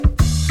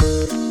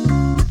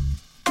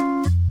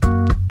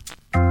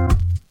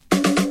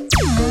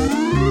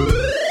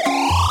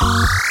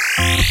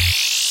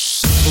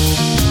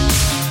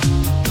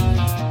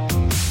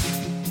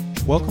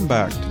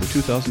back to the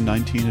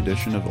 2019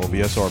 edition of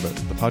OVS Orbit,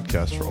 the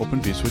podcast for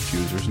Open vSwitch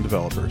users and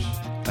developers.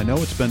 I know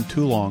it's been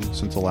too long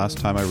since the last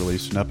time I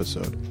released an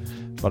episode,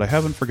 but I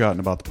haven't forgotten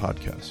about the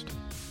podcast.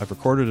 I've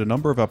recorded a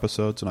number of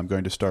episodes and I'm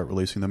going to start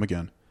releasing them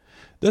again.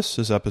 This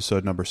is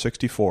episode number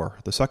 64,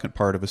 the second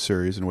part of a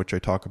series in which I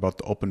talk about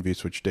the Open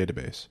vSwitch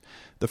database.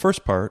 The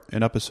first part,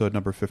 in episode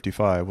number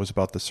 55, was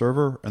about the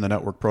server and the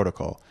network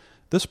protocol.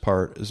 This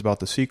part is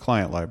about the C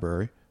client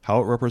library, how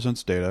it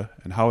represents data,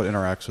 and how it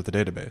interacts with the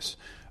database.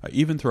 I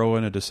even throw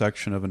in a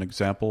dissection of an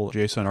example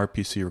JSON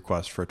RPC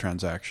request for a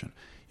transaction.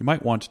 You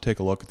might want to take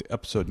a look at the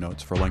episode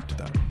notes for a link to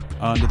that.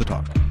 On to the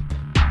talk.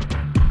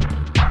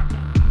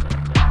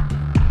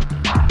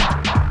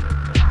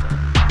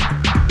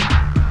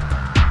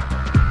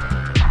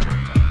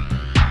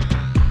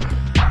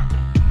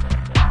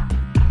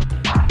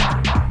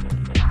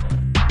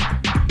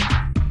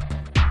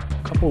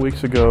 A couple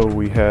weeks ago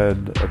we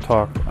had a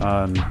talk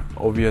on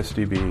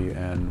OVSDB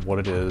and what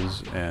it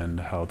is and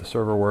how the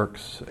server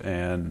works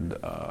and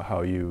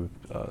how you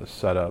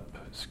set up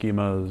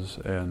schemas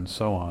and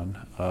so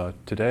on.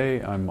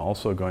 Today I'm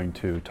also going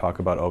to talk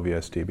about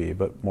OVSDB,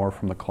 but more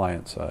from the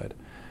client side.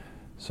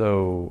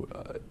 So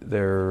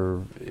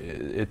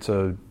it's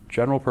a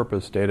general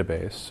purpose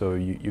database, so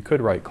you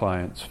could write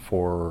clients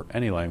for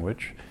any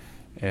language.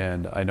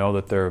 And I know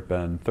that there have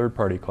been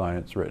third-party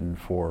clients written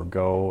for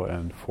Go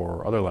and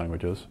for other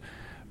languages,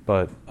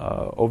 but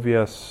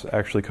OVS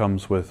actually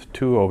comes with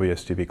two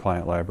OVSDB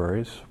client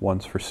libraries.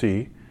 One's for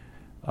C,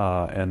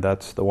 and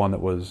that's the one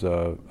that was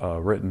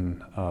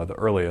written the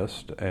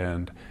earliest,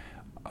 and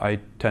I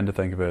tend to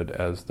think of it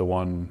as the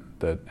one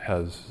that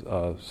has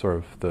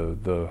sort of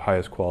the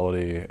highest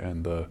quality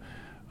and the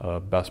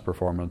best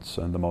performance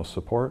and the most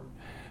support.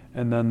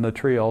 And then the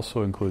tree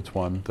also includes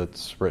one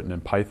that's written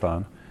in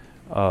Python.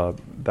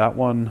 That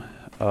one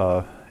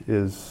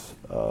is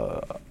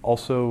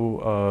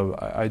also,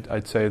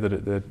 I'd say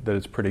that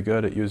it's pretty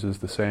good. It uses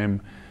the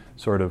same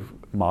sort of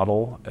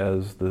model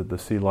as the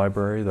C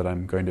library that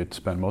I'm going to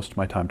spend most of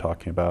my time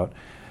talking about.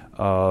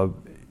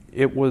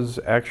 It was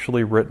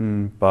actually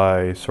written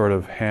by sort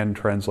of hand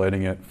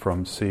translating it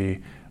from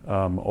C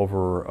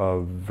over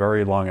a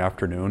very long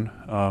afternoon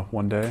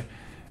one day.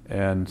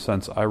 And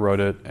since I wrote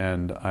it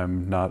and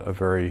I'm not a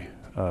very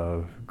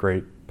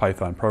great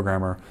Python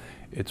programmer,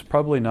 it's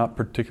probably not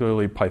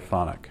particularly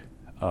Pythonic,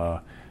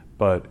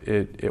 but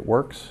it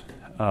works,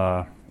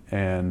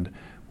 and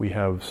we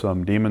have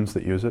some daemons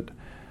that use it,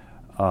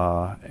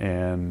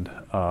 and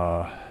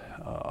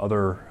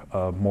other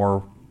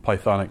more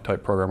Pythonic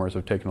type programmers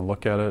have taken a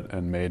look at it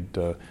and made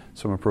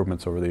some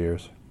improvements over the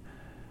years.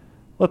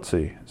 Let's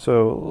see.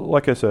 So,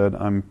 like I said,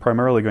 I'm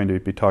primarily going to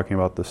be talking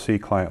about the C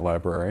client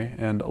library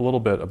and a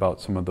little bit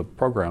about some of the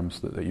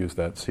programs that use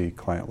that C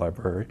client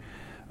library.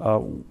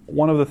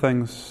 One of the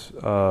things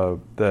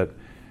that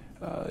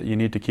you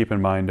need to keep in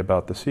mind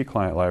about the C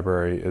client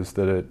library is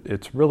that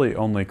it's really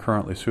only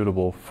currently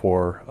suitable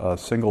for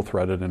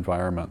single-threaded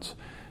environments.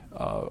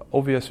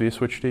 OVS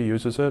vSwitchD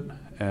uses it,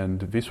 and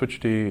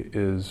vSwitchD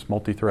is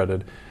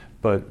multi-threaded,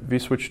 but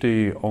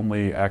vSwitchD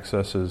only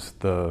accesses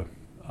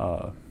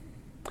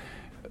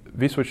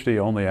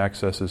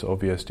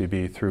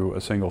OVSDB through a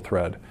single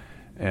thread,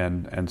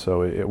 and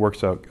so it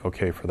works out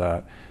okay for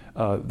that.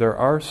 There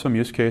are some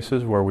use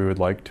cases where we would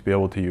like to be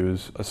able to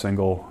use a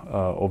single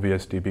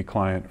OVSDB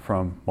client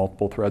from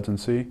multiple threads in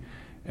C,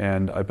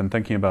 and I've been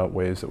thinking about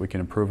ways that we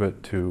can improve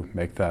it to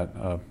make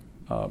that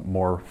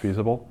more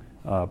feasible,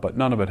 but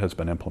none of it has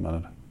been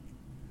implemented.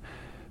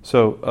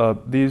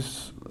 So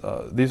these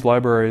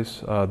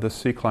libraries, this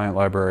C client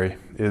library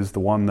is the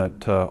one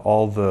that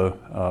all the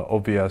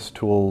OVS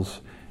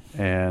tools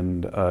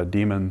and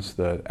daemons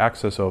that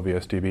access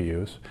OVSDB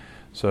use.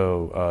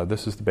 So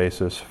this is the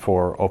basis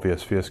for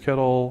OVS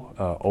vskittle,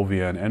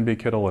 OVN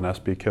NBKittle and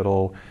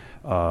SBKittle,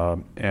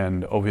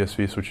 and OVS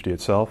vSwitchD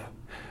itself.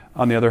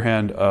 On the other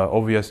hand,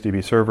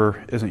 OVSDB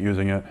server isn't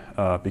using it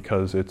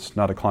because it's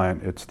not a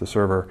client, it's the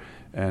server,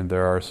 and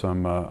there are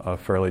some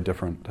fairly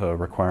different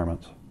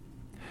requirements.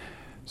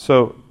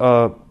 So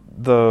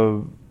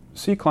the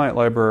C client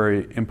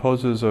library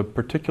imposes a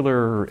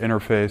particular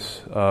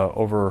interface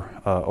over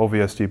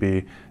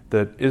OVSDB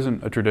that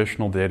isn't a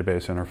traditional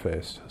database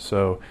interface.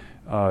 So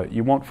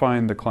you won't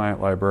find the client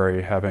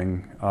library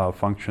having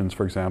functions,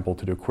 for example,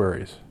 to do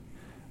queries.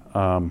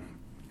 And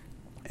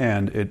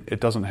it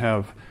doesn't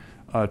have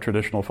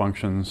traditional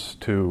functions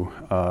to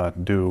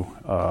do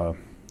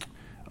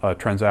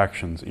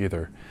transactions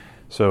either.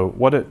 So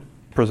what it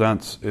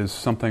presents is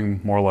something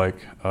more like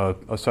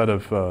a set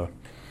of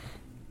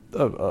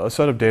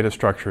data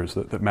structures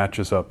that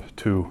matches up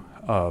to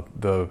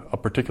a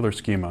particular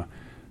schema.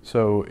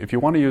 So if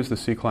you want to use the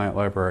C client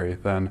library,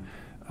 then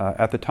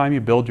at the time you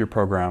build your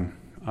program,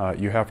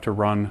 you have to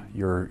run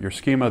your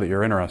schema that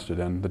you're interested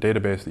in, the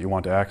database that you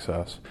want to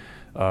access,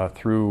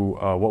 through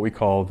what we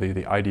call the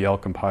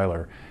IDL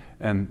compiler.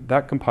 And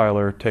that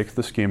compiler takes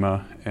the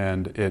schema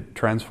and it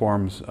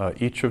transforms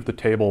each of the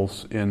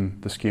tables in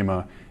the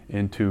schema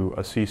into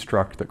a C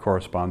struct that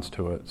corresponds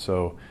to it.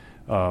 So,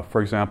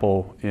 for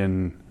example,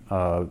 in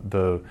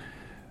the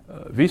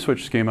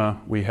vSwitch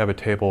schema, we have a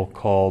table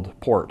called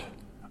port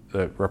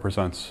that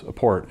represents a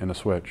port in a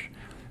switch.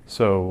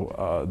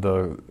 So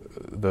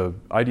the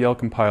IDL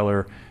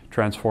compiler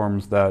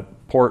transforms that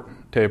port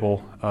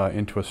table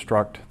into a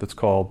struct that's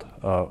called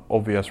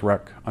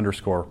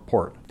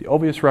OVSREC_port. The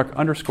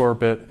OVSREC_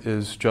 bit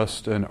is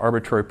just an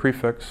arbitrary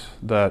prefix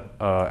that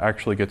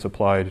actually gets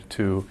applied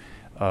to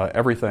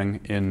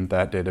everything in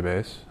that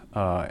database,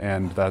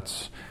 and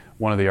that's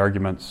one of the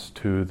arguments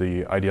to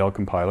the IDL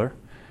compiler.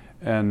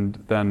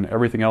 And then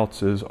everything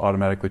else is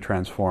automatically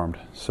transformed.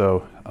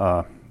 So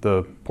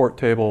the port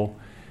table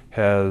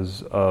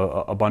has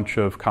a bunch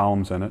of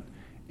columns in it.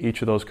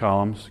 Each of those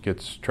columns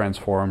gets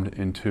transformed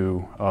into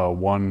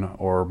one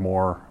or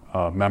more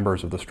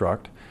members of the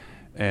struct,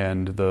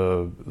 and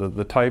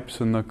the types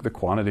and the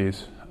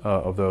quantities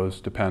of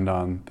those depend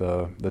on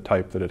the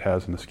type that it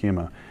has in the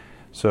schema.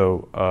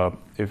 So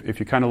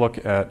if you kind of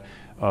look at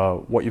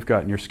what you've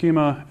got in your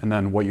schema and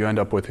then what you end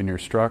up with in your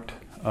struct,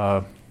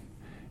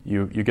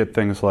 you get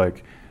things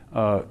like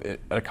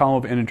a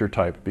column of integer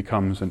type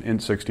becomes an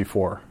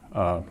int64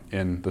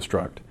 in the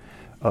struct.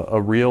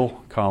 A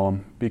real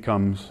column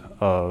becomes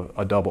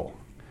a double.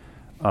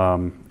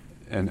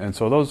 And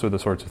so those are the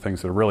sorts of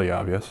things that are really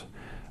obvious.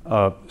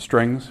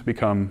 Strings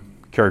become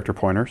character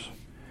pointers.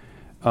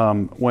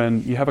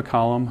 When you have a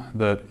column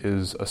that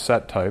is a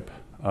set type,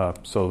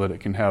 so that it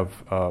can have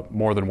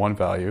more than one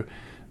value,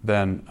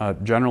 then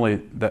generally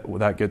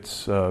that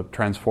gets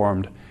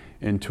transformed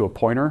into a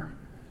pointer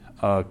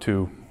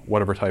to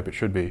whatever type it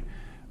should be.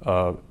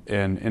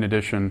 And in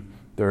addition,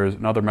 there is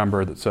another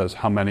member that says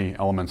how many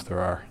elements there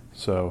are.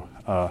 So,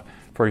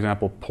 for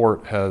example,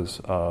 port has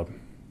a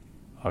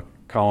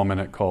column in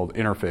it called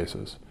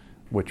interfaces,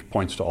 which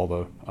points to all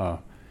the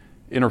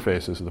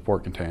interfaces that the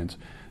port contains.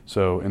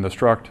 So in the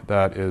struct,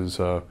 that is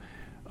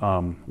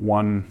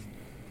one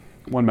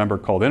member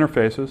called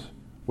interfaces,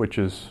 which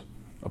is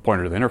a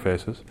pointer to the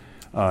interfaces,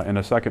 and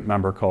a second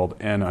member called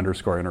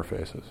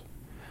n_interfaces.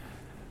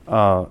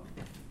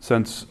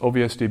 Since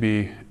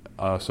OVSDB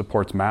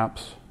supports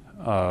maps,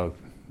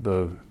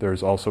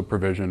 there's also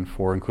provision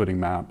for including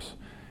maps.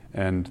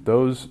 And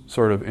those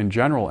sort of, in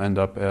general, end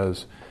up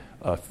as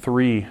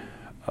three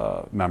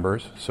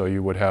members. So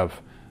you would have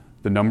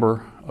the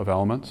number of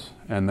elements,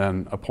 and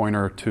then a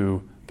pointer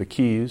to the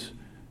keys,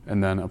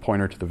 and then a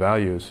pointer to the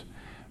values.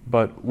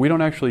 But we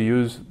don't actually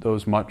use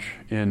those much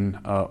in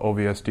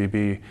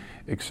OVSDB,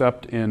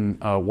 except in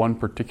one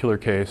particular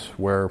case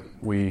where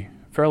we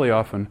fairly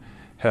often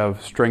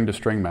have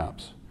string-to-string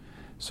maps.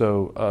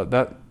 So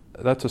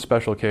that's a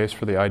special case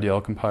for the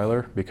IDL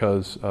compiler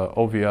because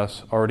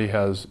OVS already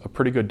has a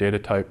pretty good data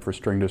type for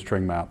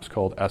string-to-string maps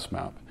called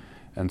SMAP.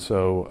 And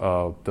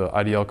so the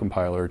IDL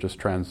compiler just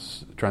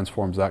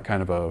transforms that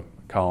kind of a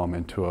column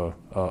into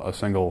a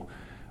single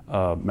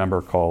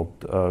member called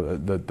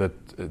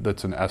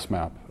that's an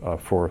SMAP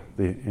for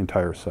the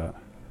entire set.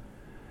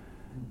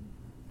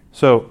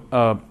 So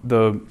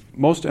the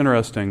most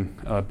interesting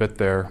bit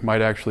there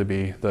might actually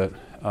be that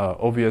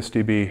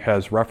OVSDB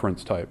has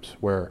reference types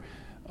where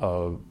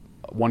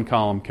one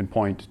column can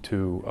point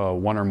to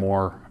one or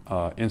more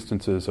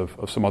instances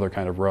of some other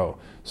kind of row.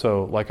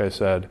 So like I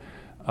said,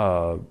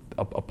 a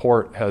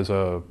port has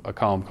a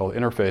column called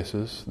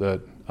interfaces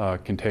that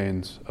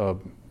contains,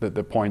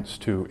 that points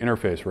to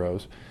interface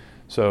rows.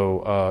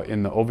 So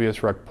in the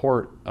OVSREC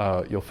port,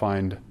 you'll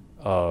find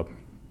a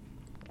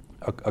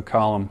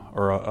column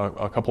or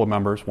a couple of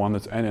members, one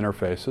that's n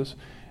interfaces,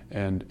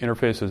 and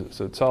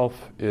interfaces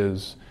itself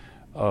is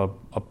a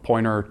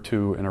pointer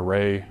to an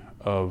array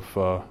of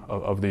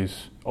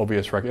these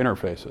OVSREC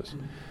interfaces.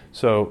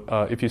 So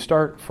if you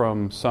start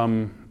from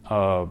some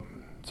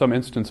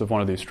instance of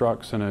one of these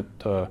structs and it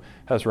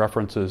has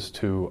references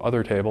to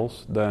other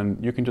tables, then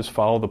you can just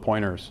follow the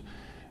pointers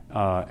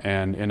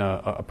and in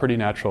a pretty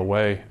natural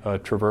way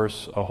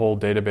traverse a whole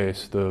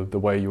database the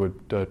way you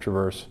would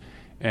traverse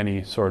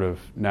any sort of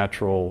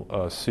natural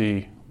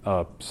C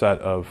set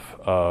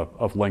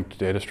of linked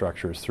data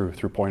structures through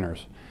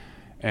pointers.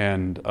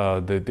 And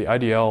the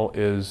IDL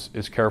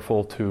is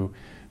careful to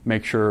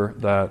make sure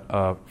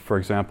that, for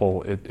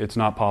example, it's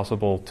not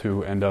possible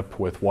to end up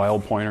with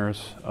wild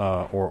pointers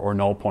or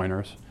null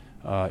pointers.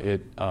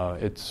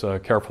 It's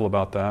careful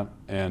about that,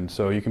 and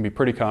so you can be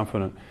pretty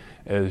confident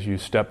as you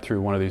step through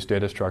one of these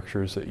data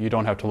structures that you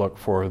don't have to look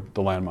for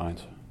the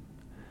landmines.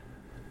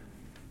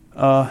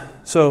 Now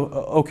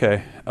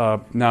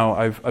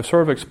I've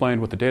sort of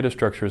explained what the data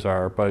structures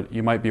are, but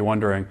you might be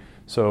wondering,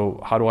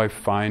 so how do I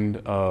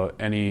find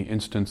any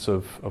instance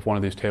of one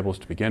of these tables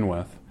to begin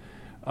with?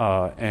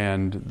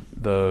 And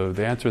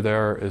the answer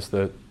there is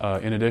that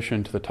in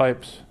addition to the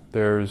types,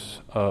 there's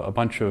a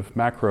bunch of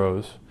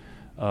macros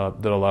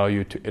that allow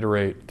you to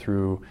iterate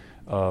through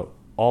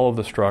all of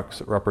the structs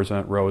that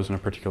represent rows in a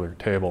particular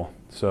table.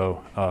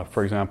 So,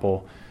 for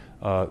example,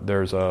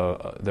 there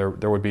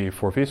would be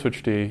for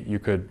vSwitchD, you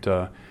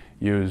could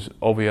use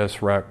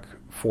OVSREC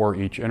for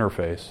each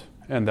interface,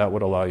 and that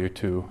would allow you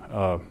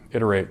to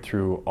iterate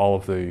through all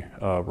of the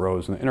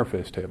rows in the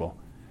interface table.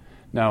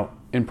 Now,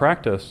 in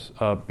practice,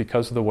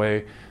 because of the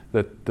way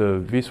that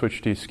the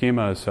vSwitchD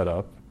schema is set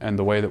up and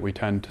the way that we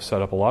tend to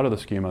set up a lot of the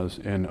schemas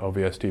in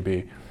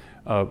OVSDB,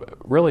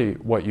 really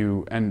what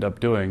you end up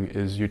doing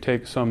is you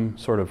take some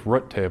sort of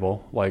root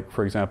table, like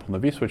for example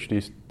in the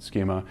vSwitchD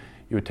schema,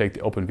 you would take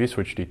the Open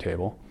vSwitchD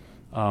table,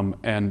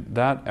 and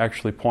that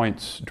actually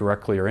points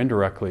directly or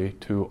indirectly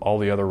to all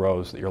the other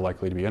rows that you're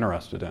likely to be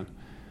interested in.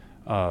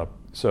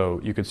 So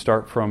you could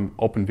start from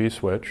Open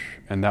vSwitch,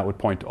 and that would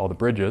point to all the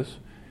bridges,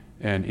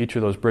 and each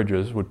of those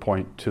bridges would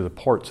point to the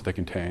ports they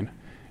contain,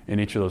 and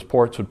each of those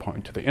ports would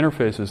point to the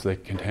interfaces they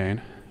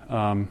contain,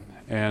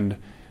 and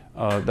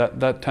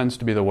that tends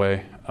to be the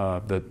way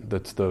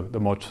that's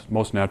the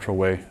most natural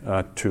way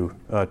to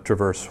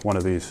traverse one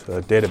of these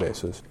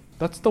databases.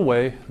 That's the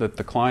way that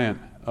the client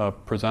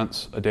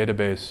presents a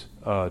database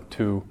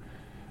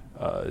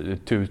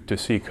to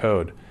see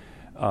code.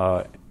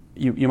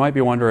 You might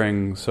be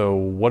wondering, so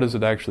what is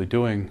it actually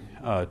doing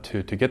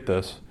to get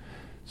this?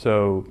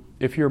 So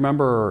if you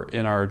remember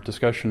in our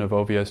discussion of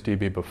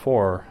OVSDB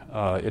before,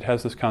 it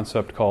has this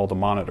concept called a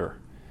monitor.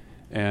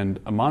 And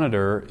a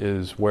monitor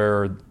is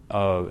where an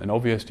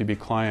OVSDB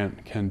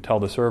client can tell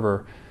the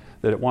server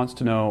that it wants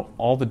to know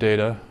all the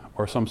data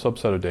or some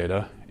subset of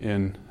data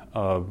in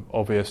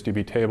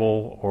OVSDB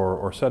table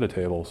or set of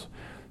tables.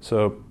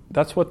 So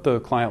that's what the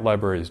client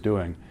library is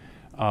doing.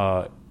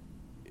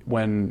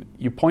 When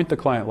you point the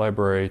client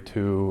library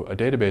to a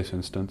database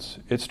instance,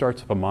 it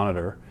starts up a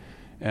monitor,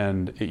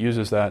 and it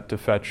uses that to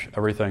fetch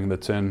everything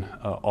that's in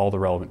all the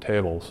relevant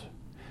tables.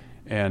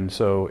 And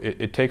so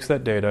it takes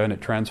that data and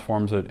it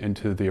transforms it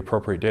into the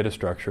appropriate data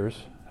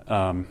structures.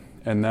 And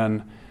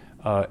then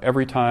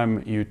every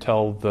time you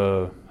tell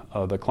the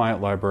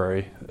client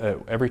library,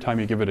 every time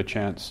you give it a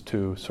chance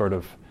to sort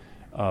of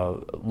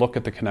look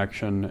at the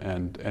connection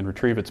and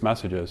retrieve its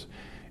messages,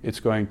 it's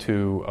going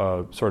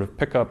to sort of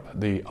pick up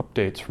the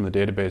updates from the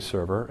database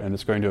server, and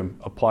it's going to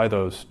apply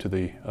those to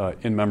the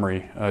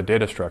in-memory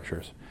data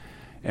structures.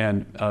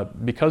 And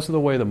because of the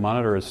way the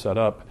monitor is set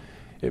up,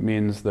 it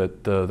means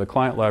that the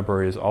client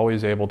library is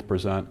always able to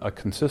present a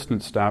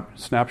consistent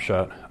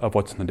snapshot of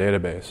what's in the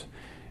database.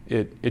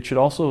 It should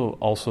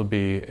also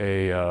be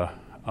a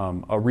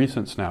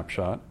recent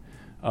snapshot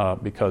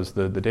because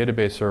the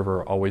database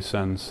server always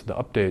sends the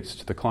updates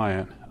to the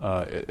client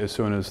as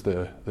soon as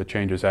the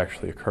changes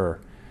actually occur.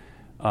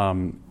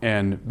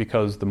 And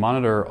because the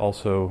monitor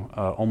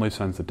also only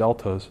sends the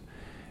deltas,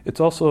 it's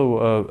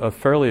also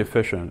fairly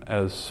efficient.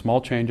 As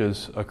small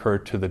changes occur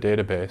to the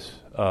database,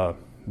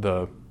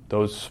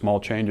 those small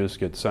changes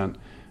get sent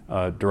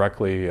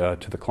directly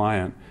to the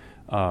client,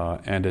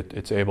 and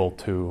it's able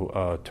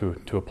to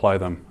apply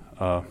them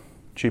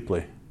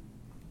cheaply.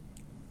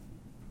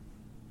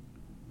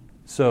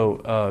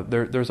 So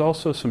there's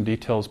also some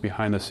details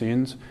behind the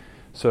scenes,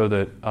 so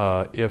that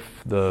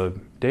if the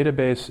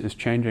database is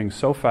changing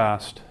so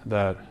fast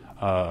that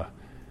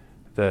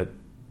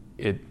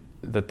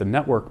that the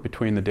network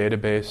between the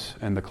database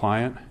and the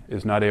client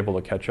is not able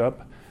to catch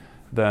up,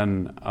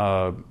 then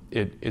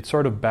it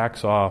sort of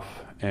backs off,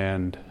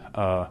 and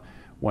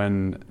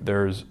when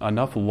there's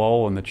enough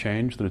lull in the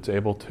change that it's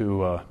able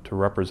to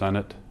represent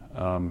it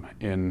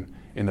in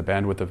the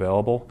bandwidth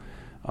available,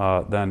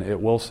 then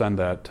it will send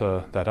that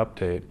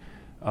update.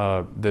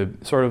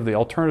 The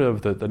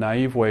alternative, the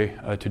naive way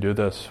to do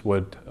this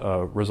would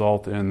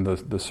result in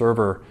the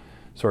server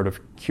sort of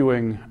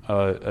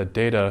queuing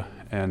data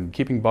and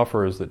keeping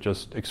buffers that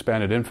just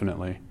expanded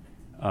infinitely,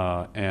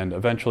 and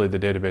eventually the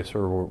database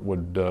server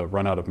would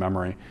run out of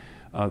memory.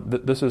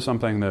 This is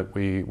something that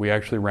we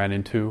actually ran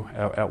into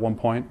at one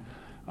point,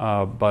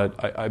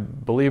 but I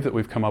believe that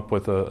we've come up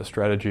with a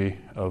strategy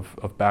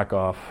of back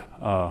off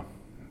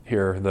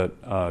here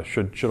that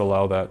should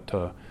allow that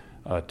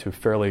to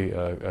fairly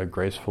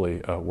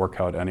gracefully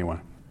work out anyway.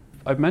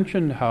 I've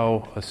mentioned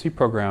how a C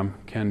program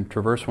can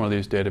traverse one of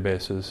these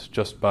databases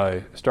just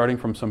by starting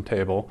from some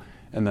table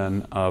and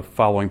then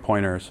following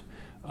pointers.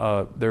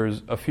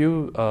 There's a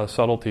few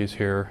subtleties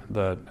here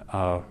that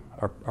are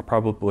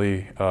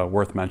probably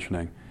worth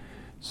mentioning.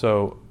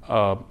 So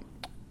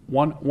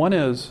one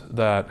is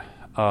that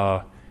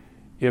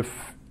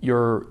if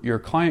your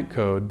client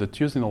code that's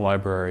using the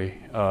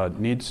library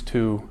needs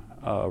to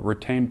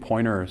retain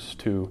pointers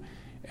to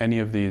any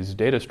of these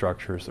data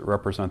structures that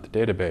represent the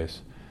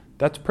database,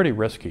 that's pretty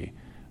risky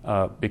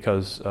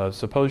because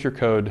suppose your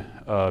code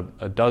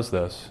does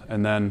this,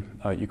 and then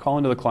you call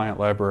into the client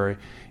library,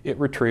 it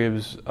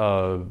retrieves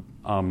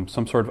some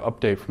sort of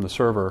update from the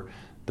server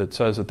that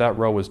says that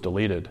row was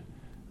deleted.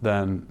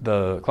 Then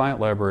the client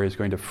library is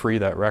going to free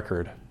that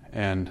record,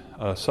 and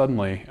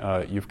suddenly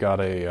you've got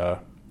a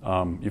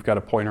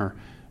pointer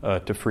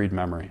to freed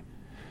memory.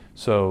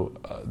 So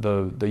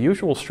the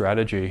usual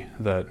strategy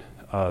that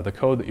the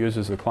code that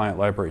uses the client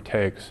library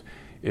takes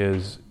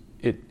is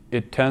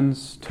it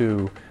tends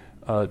to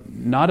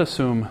not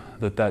assume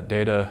that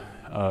data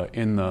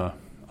in the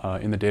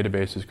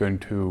database is going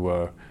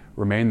to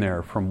remain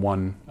there from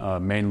one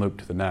main loop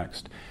to the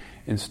next.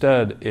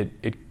 Instead,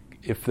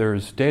 if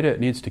there's data it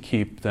needs to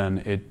keep, then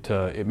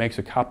it makes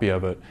a copy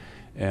of it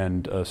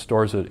and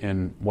stores it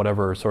in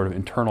whatever sort of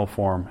internal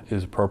form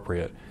is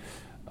appropriate.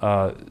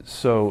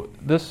 So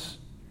this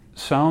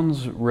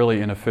sounds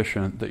really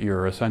inefficient, that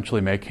you're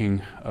essentially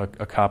making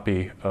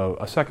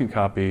a second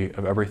copy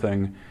of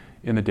everything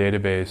in the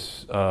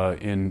database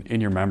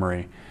in your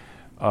memory.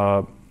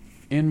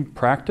 In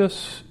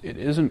practice, it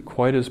isn't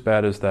quite as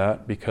bad as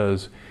that,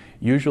 because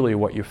usually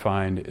what you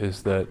find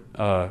is that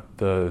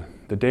the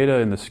data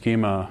in the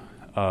schema,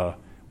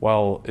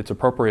 while it's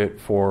appropriate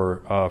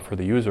for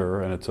the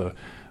user and it's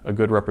a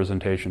good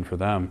representation for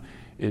them,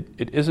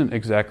 it isn't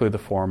exactly the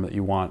form that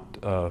you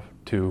want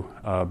to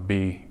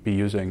be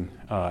using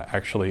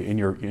actually in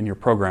your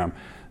program.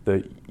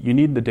 You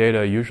need the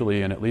data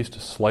usually in at least a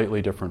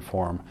slightly different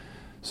form.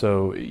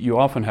 So you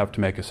often have to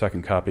make a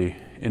second copy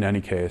in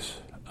any case.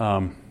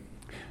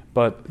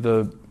 But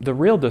the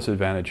real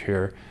disadvantage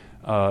here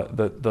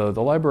that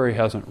the library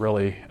hasn't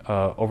really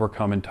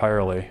overcome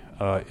entirely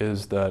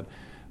is that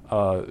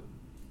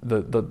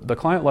the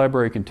client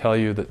library can tell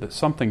you that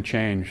something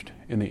changed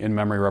in the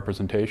in-memory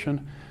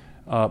representation,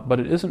 but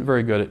it isn't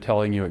very good at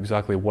telling you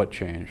exactly what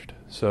changed.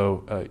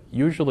 So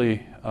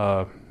usually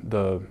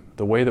the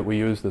way that we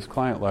use this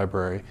client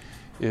library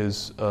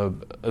is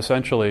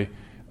essentially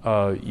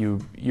you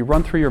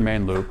run through your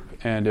main loop,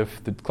 and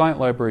if the client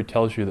library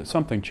tells you that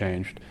something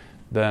changed,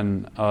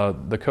 then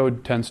the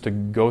code tends to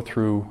go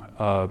through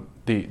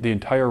the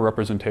entire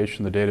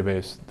representation of the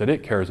database that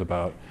it cares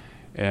about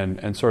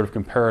and sort of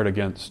compare it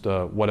against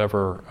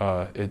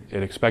whatever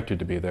it expected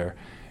to be there.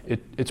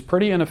 It's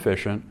pretty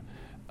inefficient.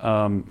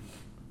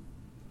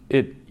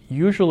 It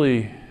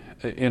usually,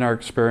 in our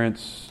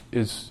experience,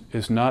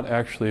 is not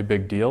actually a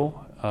big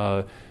deal,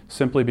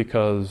 simply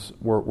because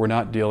we're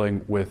not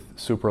dealing with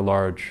super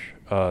large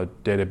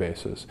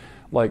databases.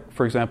 Like,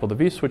 for example, the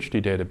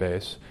vSwitchD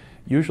database,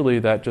 usually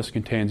that just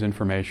contains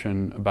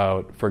information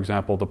about, for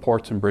example, the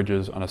ports and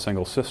bridges on a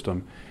single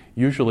system.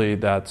 Usually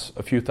that's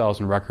a few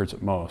thousand records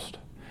at most.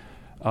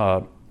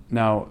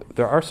 Now,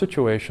 there are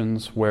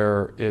situations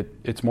where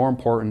it's more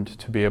important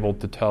to be able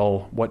to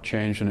tell what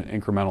changed in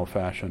an incremental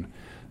fashion.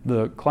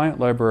 The client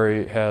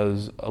library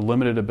has a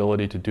limited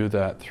ability to do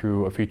that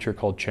through a feature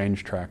called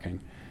change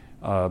tracking.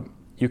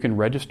 You can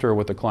register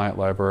with the client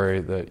library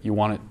that you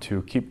want it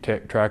to keep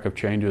track of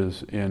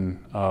changes in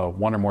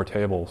one or more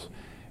tables.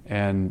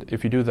 And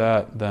if you do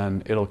that,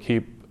 then it'll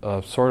keep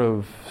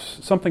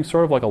something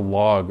sort of like a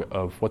log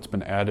of what's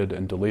been added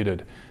and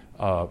deleted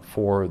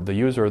for the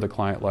user of the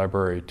client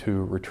library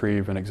to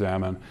retrieve and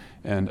examine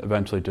and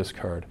eventually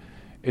discard.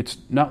 It's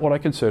not what I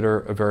consider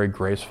a very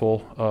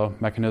graceful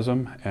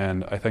mechanism,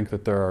 and I think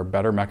that there are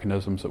better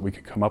mechanisms that we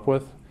could come up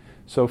with.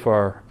 So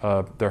far,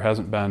 there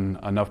hasn't been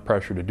enough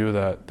pressure to do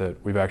that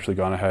we've actually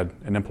gone ahead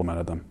and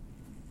implemented them.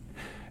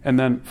 And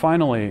then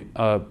finally,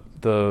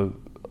 the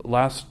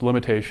last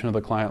limitation of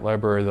the client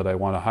library that I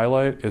want to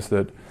highlight is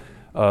that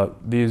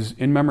these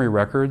in-memory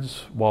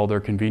records, while they're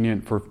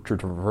convenient for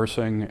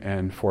traversing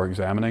and for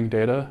examining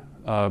data,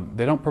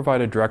 they don't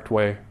provide a direct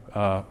way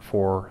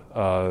for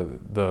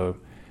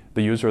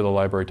the user of the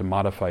library to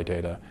modify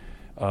data.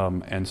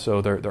 And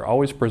so they're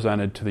always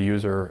presented to the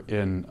user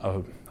in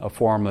a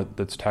form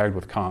that's tagged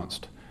with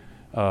const.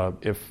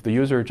 If the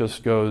user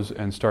just goes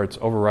and starts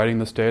overwriting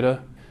this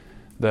data,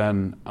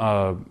 then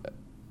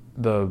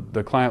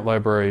the client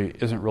library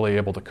isn't really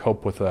able to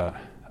cope with that.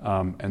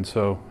 And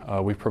so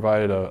we've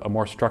provided a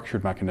more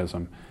structured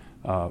mechanism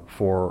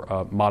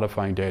for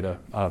modifying data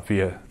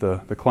via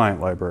the client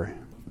library.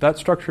 That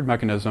structured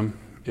mechanism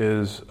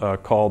is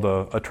called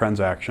a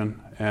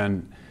transaction,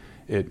 and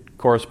it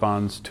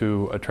corresponds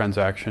to a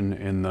transaction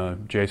in the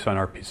JSON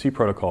RPC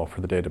protocol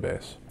for the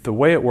database. The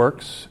way it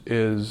works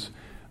is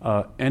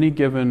any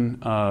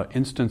given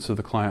instance of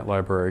the client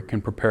library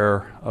can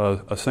prepare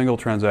a single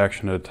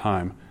transaction at a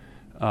time.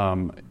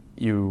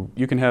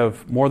 You can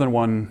have more than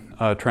one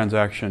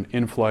transaction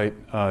in flight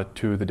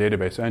to the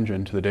database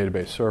engine, to the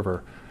database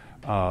server,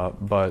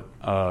 but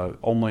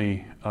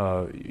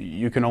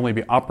you can only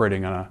be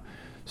operating on a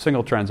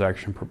single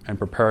transaction and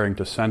preparing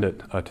to send it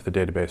to the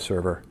database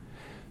server.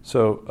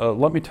 So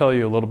let me tell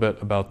you a little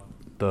bit about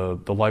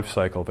the life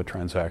cycle of a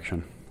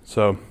transaction.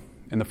 So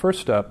in the first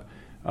step,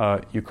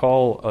 you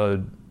call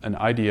an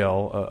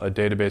IDL, a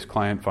database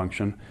client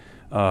function,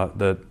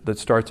 that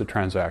starts a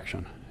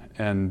transaction.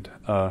 And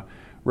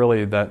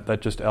really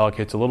that just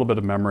allocates a little bit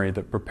of memory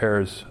that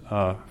prepares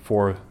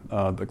for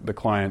the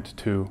client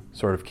to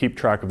sort of keep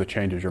track of the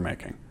changes you're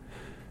making.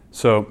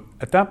 So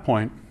at that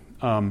point,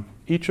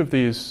 each of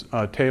these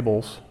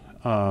tables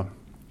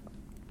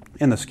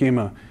in the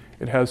schema,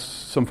 it has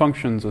some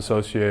functions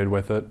associated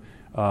with it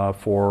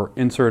for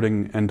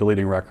inserting and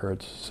deleting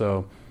records.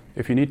 So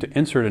if you need to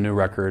insert a new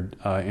record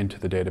into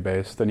the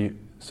database, then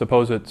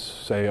suppose it's,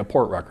 say, a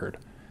port record,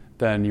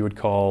 then you would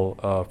call,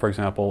 for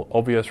example,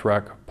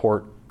 obvsrec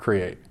port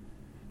create.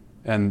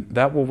 And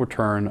that will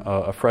return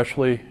a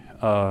freshly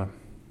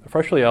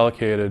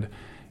allocated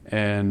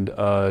and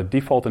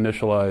default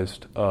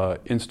initialized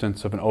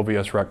instance of an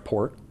obvsrec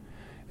port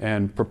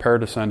and prepare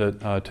to send it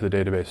to the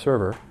database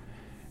server.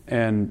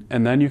 and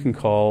then you can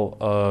call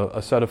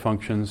a set of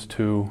functions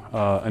to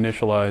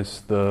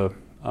initialize the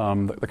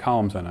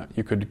columns in it.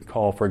 You could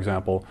call, for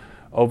example,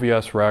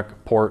 ovsrec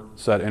port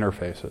set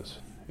interfaces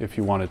if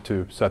you wanted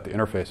to set the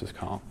interfaces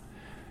column.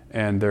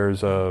 And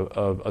there's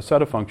a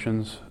set of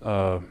functions,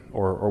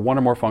 or one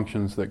or more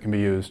functions that can be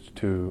used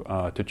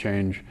to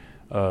change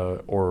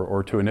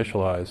or to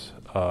initialize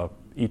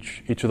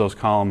each of those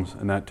columns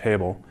in that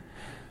table.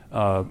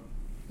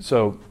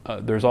 So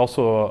there's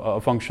also a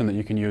function that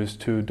you can use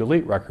to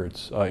delete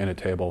records in a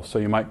table. So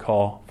you might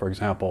call, for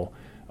example,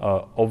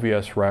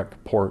 ovsrec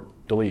port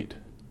delete.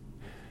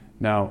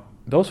 Now,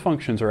 those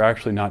functions are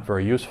actually not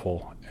very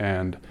useful,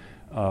 and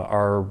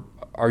our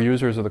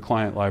users of the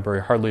client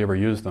library hardly ever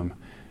use them.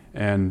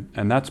 And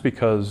that's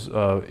because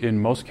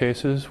in most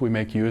cases we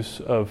make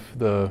use of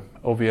the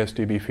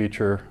OVSDB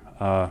feature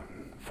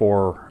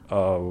for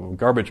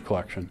garbage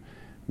collection,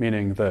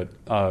 meaning that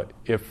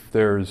if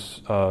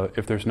there's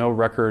no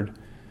record,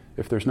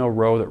 if there's no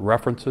row that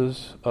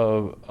references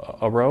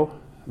a row,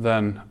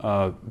 then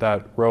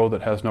that row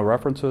that has no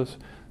references,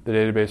 the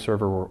database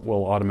server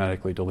will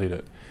automatically delete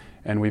it.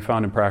 And we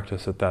found in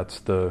practice that that's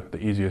the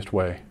easiest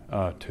way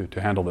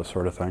to handle this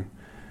sort of thing.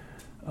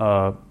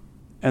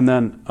 And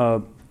then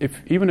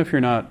even if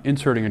you're not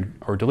inserting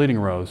or deleting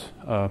rows,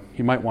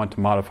 you might want to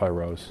modify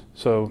rows.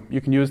 So you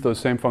can use those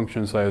same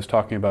functions I was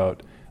talking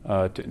about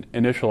to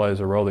initialize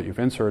a row that you've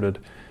inserted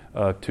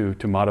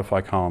to modify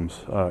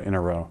columns in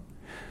a row.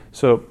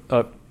 So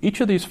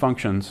each of these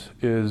functions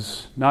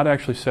is not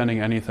actually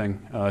sending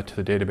anything to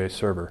the database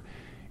server.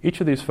 Each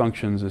of these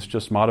functions is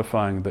just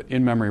modifying the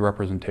in-memory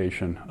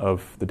representation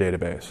of the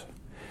database.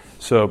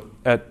 So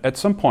at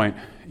some point,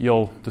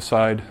 you'll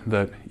decide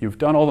that you've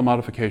done all the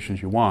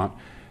modifications you want,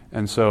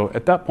 and so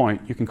at that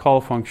point, you can call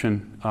a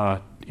function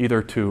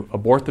either to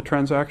abort the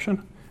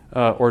transaction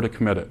or to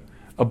commit it.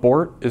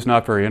 Abort is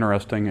not very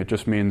interesting. It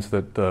just means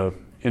that the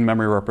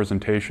in-memory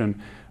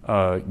representation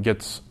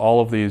gets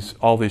all these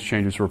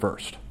changes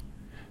reversed.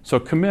 So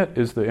commit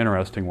is the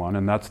interesting one,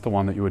 and that's the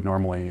one that you would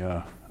normally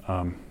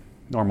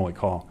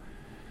call.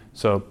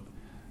 So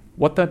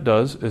what that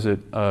does is it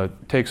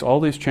takes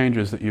all these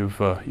changes that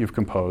you've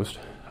composed,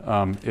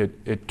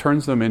 it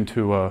turns them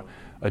into a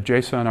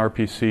JSON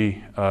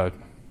RPC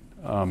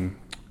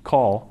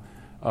call,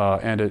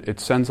 and it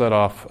sends that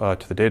off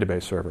to the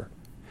database server.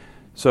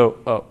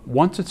 So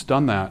once it's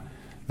done that,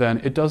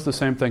 then it does the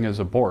same thing as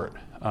abort.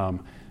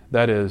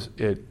 That is,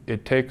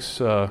 it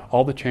takes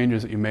all the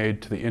changes that you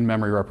made to the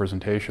in-memory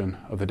representation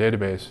of the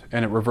database,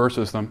 and it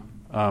reverses them.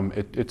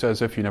 It's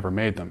as if you never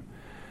made them.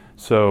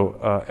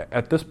 So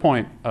at this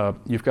point,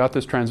 you've got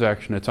this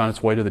transaction. It's on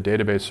its way to the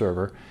database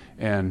server,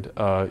 and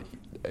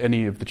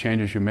any of the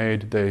changes you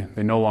made, they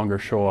no longer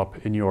show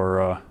up in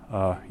your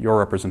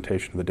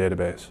representation of the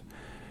database.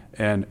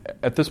 And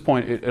at this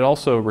point, it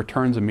also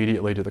returns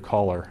immediately to the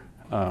caller.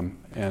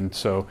 And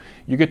so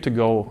you get to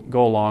go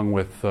along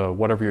with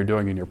whatever you're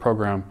doing in your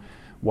program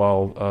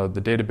while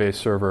the database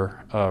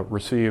server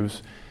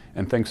receives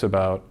and thinks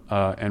about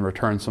and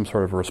returns some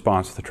sort of a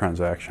response to the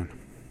transaction.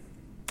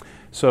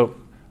 So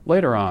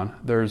later on,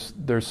 there's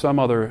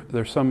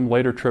some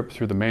later trip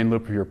through the main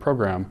loop of your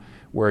program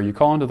where you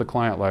call into the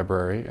client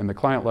library, and the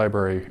client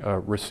library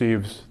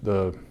receives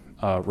the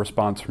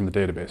response from the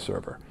database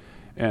server.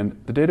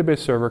 And the database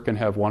server can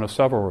have one of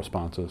several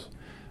responses.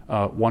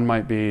 One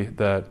might be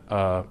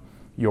that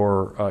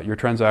your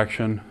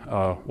transaction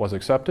was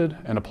accepted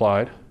and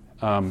applied,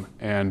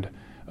 and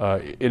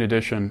in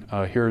addition,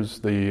 here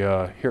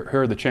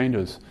are the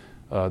changes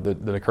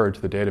that occurred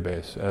to the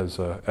database as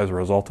a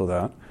result of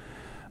that.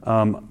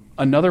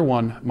 Another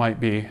one might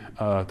be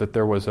that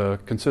there was a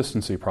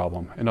consistency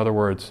problem. In other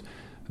words,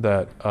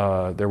 that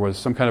there was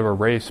some kind of a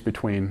race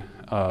between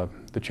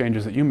the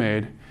changes that you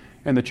made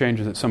and the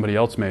changes that somebody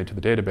else made to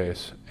the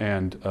database.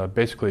 And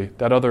basically,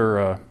 that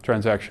other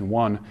transaction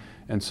won,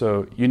 and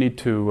so you need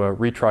to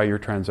retry your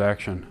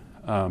transaction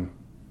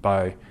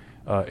by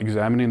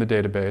examining the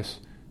database,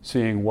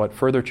 seeing what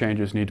further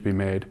changes need to be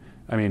made.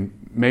 I mean,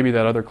 maybe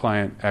that other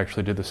client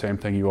actually did the same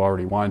thing you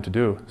already wanted to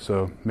do,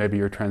 so maybe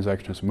your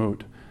transaction is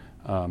moot,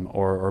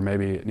 or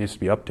maybe it needs to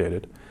be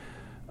updated.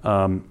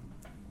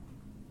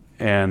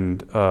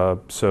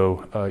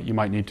 So you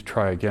might need to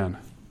try again.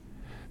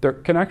 There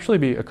can actually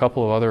be a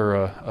couple of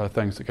other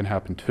things that can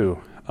happen too.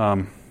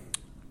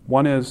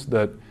 One is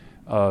that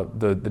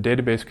the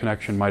database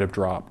connection might have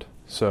dropped.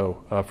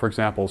 So, for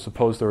example,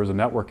 suppose there was a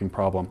networking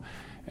problem,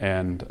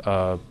 and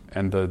the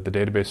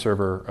database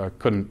server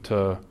couldn't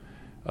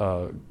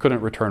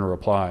return a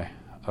reply.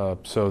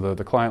 So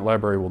the client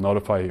library will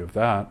notify you of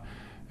that,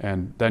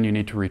 and then you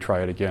need to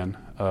retry it again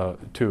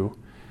too.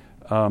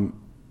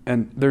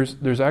 And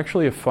there's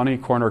actually a funny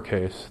corner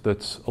case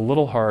that's a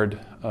little hard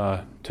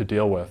to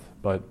deal with,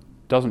 but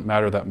doesn't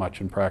matter that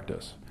much in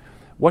practice.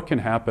 What can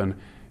happen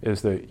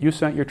is that you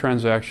sent your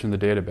transaction to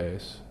the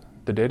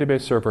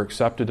database server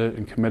accepted it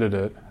and committed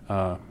it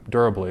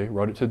durably,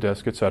 wrote it to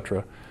disk,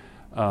 etc.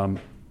 And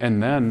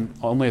then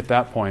only at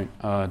that point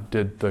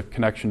did the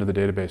connection to the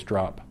database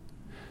drop.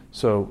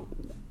 So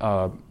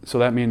so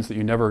that means that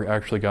you never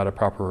actually got a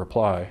proper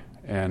reply,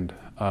 and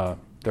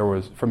there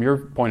was, from your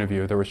point of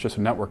view, there was just a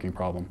networking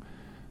problem.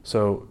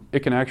 So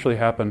it can actually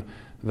happen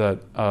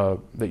that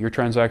that your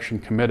transaction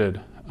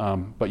committed,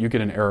 but you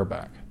get an error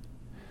back.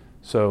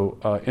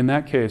 So in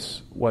that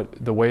case,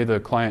 the way the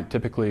client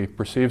typically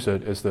perceives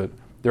it is that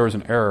there was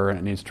an error and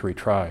it needs to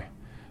retry.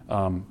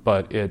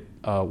 But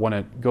when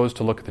it goes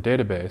to look at the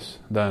database,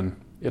 then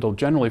it'll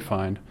generally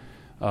find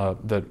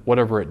that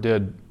whatever it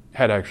did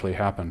had actually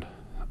happened.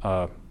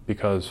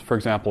 Because, for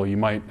example, you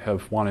might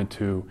have wanted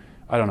to,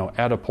 I don't know,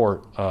 add a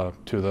port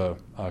to the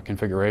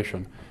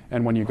configuration.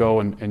 And when you go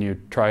and you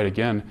try it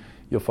again,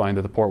 you'll find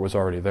that the port was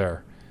already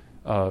there.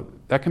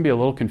 That can be a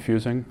little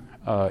confusing.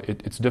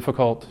 It's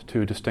difficult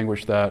to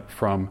distinguish that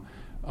from,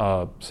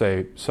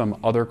 say, some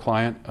other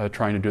client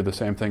trying to do the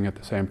same thing at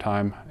the same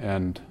time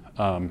and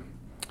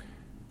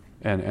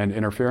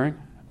interfering.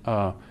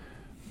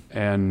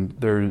 And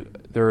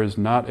there is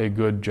not a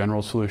good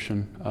general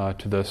solution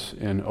to this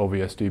in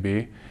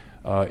OVSDB.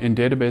 In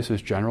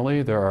databases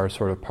generally, there are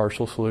sort of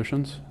partial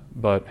solutions,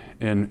 but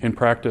in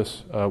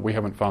practice, we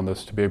haven't found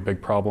this to be a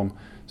big problem.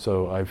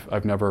 So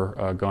I've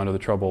never gone to the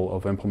trouble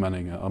of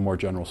implementing a more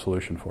general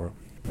solution for it.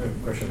 I have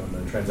a question on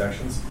the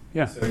transactions.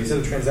 Yeah. So you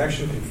said the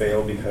transaction can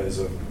fail because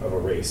of a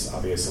race,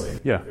 obviously.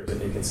 Yeah. There's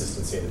an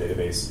inconsistency in the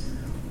database.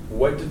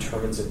 What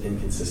determines an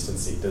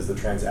inconsistency? Does the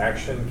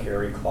transaction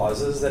carry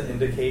clauses that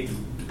indicate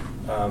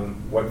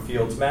what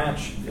fields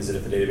match? Is it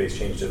if the database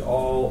changed at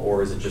all,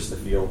 or is it just the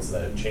fields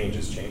that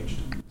changes changed?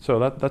 So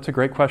that's a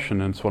great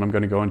question, and it's what I'm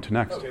going to go into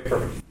next. Okay,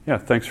 perfect. Yeah,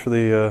 thanks for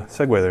the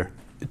segue there.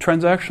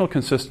 Transactional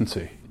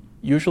consistency.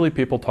 Usually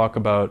people talk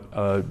about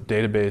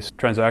database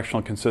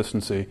transactional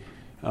consistency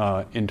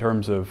in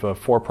terms of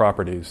 4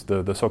 properties,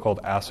 the so-called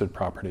ACID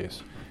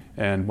properties.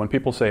 And when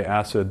people say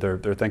ACID,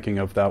 they're thinking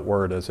of that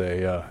word as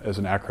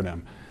an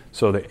acronym.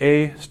 So the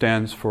A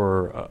stands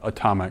for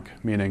atomic,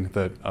 meaning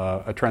that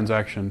a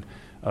transaction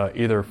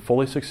either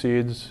fully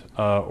succeeds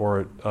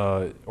or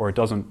it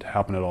doesn't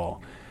happen at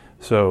all.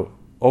 So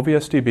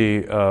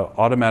OVSDB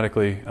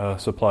automatically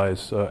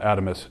supplies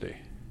atomicity.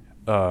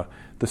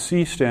 The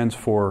C stands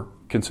for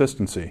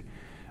consistency,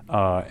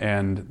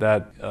 and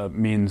that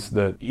means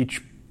that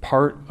each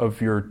part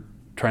of your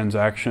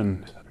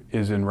transaction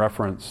is in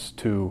reference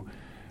to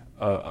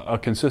a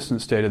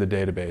consistent state of the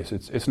database.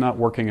 It's not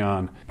working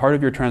on, part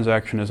of your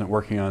transaction isn't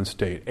working on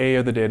state A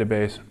of the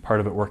database, part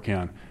of it working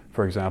on,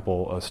 for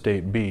example,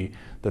 state B,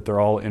 that they're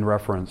all in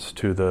reference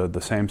to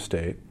the same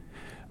state.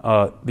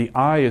 The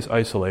I is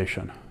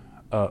isolation.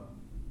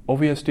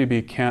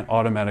 OVSDB can't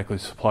automatically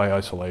supply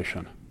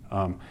isolation.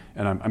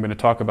 And I'm going to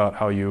talk about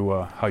how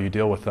you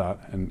deal with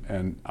that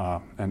and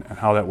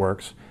how that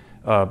works.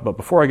 But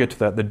before I get to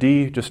that, the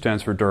D just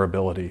stands for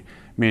durability,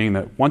 meaning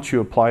that once you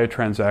apply a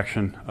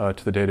transaction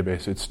to the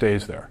database, it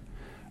stays there.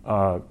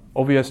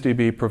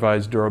 OVSDB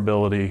provides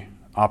durability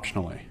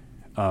optionally,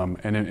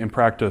 and in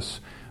practice,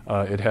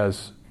 it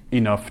has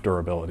enough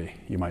durability,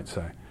 you might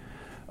say.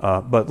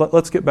 But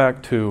let's get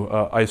back to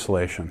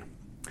isolation.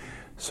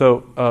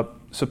 So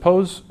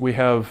suppose we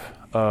have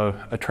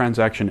a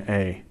transaction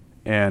A,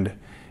 and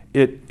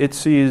it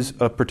sees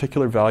a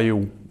particular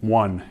value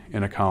 1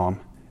 in a column,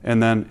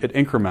 and then it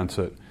increments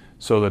it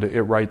so that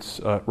it writes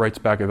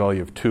back a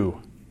value of 2.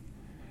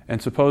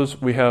 And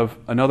suppose we have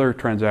another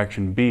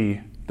transaction B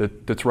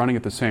that's running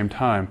at the same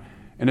time,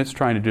 and it's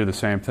trying to do the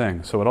same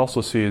thing. So it also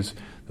sees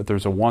that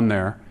there's a 1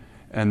 there,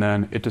 and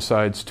then it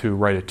decides to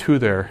write a 2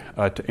 there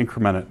to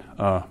increment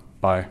it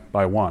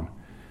by 1.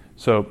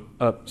 So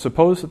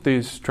suppose that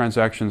these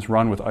transactions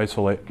run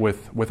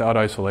without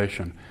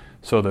isolation,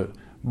 so that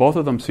both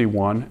of them see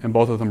 1 and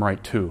both of them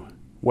write 2.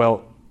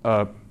 Well,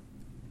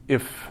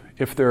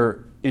 if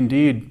they're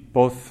indeed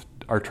both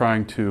are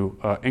trying to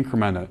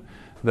increment it,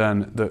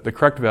 then the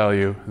correct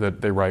value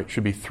that they write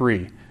should be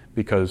 3,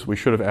 because we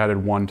should have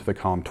added 1 to the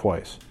column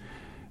twice.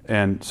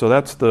 And so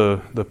that's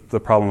the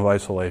problem of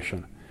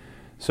isolation.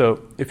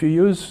 So if you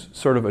use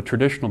sort of a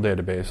traditional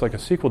database, like a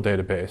SQL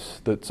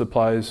database that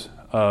supplies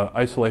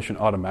isolation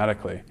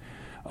automatically,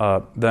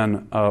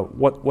 then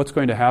what's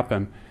going to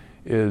happen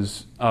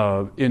is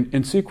in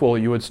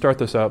SQL you would start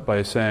this out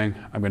by saying,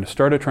 I'm going to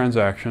start a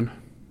transaction,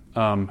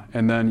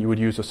 and then you would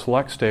use a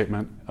select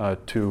statement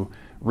to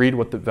read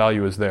what the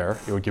value is there.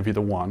 It would give you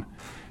the 1.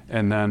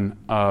 And then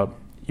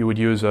you would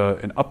use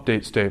an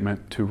update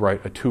statement to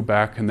write a 2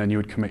 back, and then you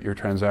would commit your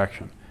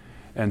transaction.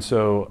 And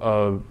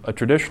so a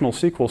traditional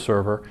SQL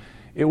server,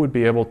 it would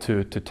be able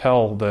to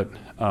tell that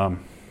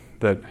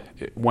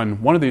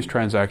when one of these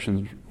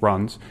transactions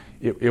runs,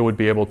 it would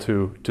be able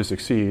to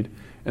succeed.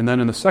 And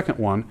then in the second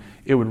one,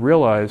 it would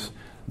realize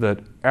that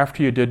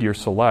after you did your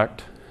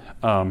select,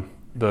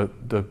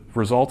 the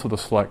result of the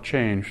select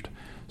changed.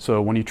 So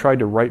when you tried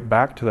to write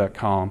back to that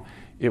column,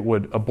 it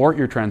would abort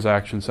your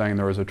transaction saying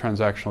there was a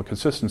transactional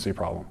consistency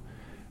problem.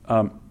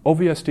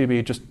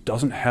 OVSDB just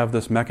doesn't have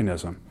this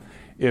mechanism.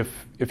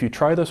 If you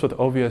try this with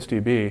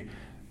OVSDB,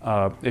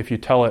 if you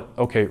tell it,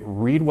 okay,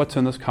 read what's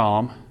in this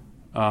column,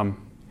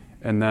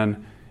 and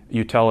then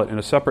you tell it in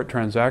a separate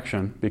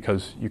transaction,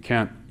 because you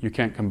can't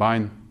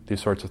combine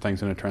these sorts of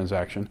things in a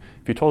transaction.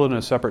 If you told it in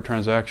a separate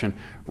transaction,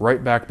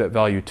 write back that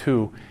value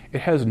too,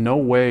 it has no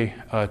way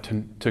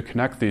to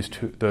connect these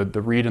two,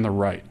 the read and the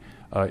write.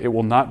 It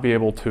will not be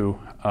able to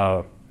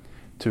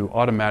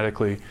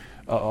automatically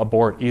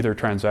abort either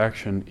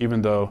transaction,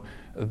 even though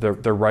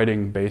they're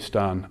writing based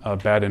on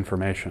bad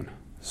information.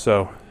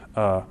 So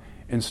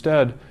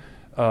instead,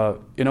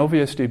 in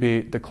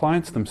OVSDB, the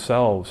clients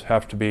themselves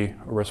have to be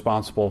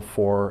responsible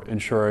for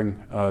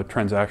ensuring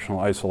transactional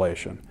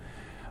isolation.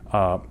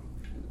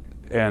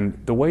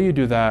 And the way you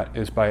do that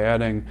is by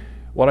adding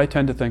what I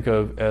tend to think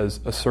of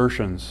as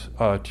assertions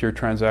to your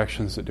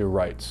transactions that do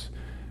writes.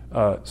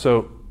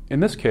 So in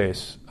this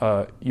case,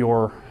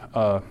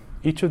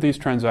 each of these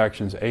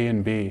transactions, A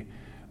and B,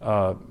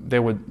 they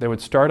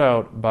would start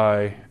out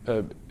by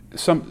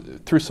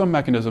through some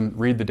mechanism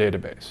read the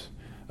database.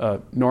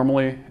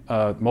 Normally,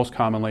 most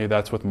commonly,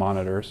 that's with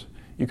monitors.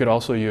 You could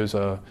also use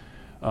a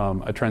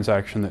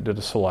transaction that did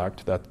a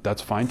select.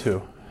 That's fine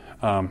too.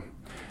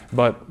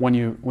 But when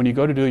you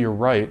go to do your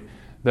write,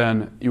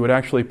 then you would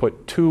actually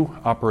put two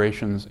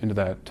operations into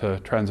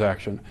that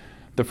transaction.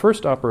 The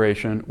first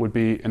operation would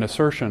be an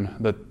assertion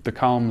that the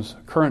column's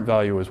current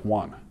value is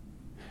 1.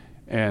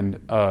 And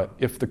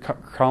if the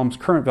column's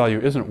current value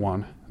isn't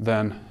 1,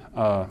 then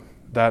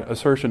that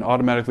assertion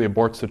automatically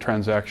aborts the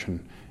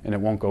transaction and it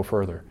won't go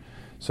further.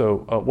 So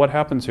what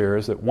happens here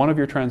is that one of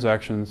your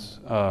transactions,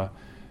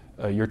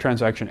 your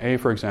transaction A,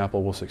 for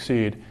example, will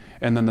succeed,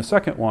 and then the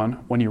second one,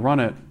 when you run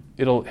it,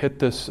 it'll hit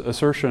this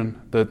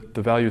assertion that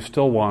the value is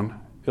still 1,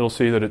 it'll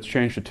see that it's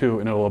changed to 2,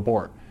 and it'll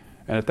abort.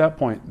 And at that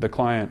point, the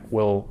client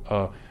will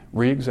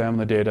re-examine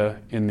the data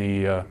in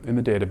the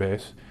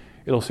database.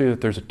 It'll see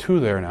that there's a 2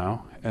 there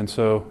now, and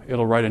so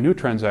it'll write a new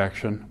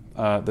transaction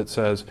that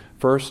says,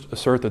 first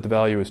assert that the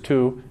value is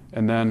 2,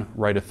 and then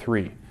write a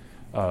 3.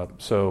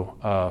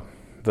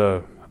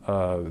 The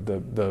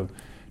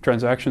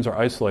transactions are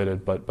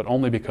isolated, but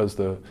only because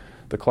the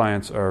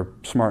clients are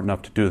smart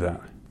enough to do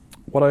that.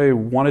 What I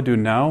want to do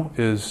now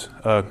is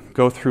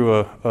go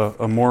through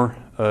a more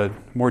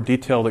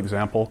detailed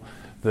example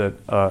that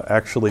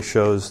actually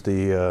shows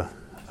a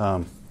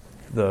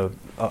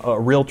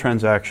real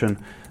transaction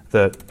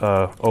that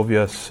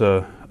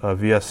OVS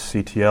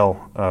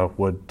VSCTL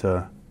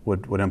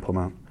would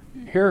implement.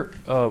 Here,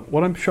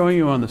 what I'm showing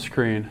you on the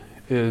screen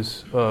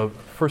is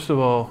first of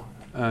all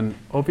an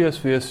OVS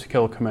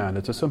VSCTL command.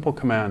 It's a simple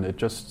command. It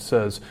just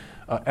says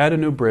add a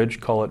new bridge,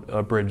 call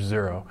it bridge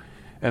 0.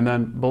 And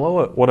then below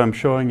it, what I'm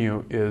showing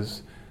you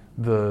is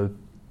the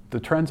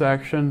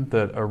transaction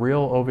that a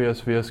real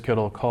OVS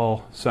VSCTL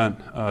call sent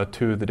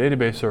to the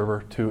database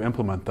server to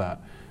implement that.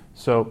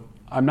 So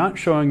I'm not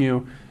showing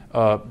you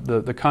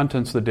the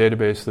contents of the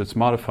database that's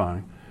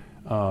modifying,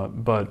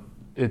 but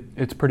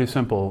it's pretty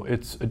simple.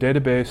 It's a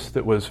database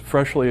that was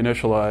freshly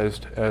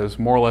initialized as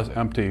more or less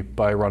empty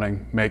by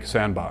running make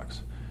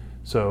sandbox.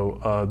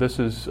 So this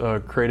is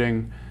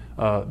creating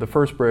the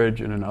first bridge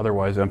in an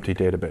otherwise empty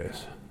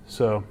database.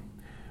 So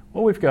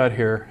what we've got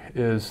here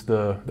is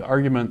the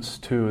arguments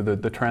to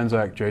the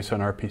transact JSON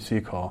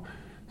RPC call.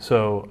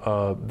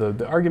 So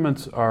the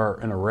arguments are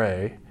an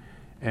array,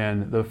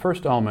 and the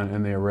first element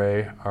in the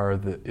array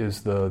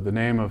is the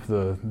name of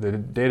the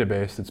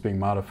database that's being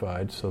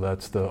modified, so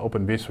that's the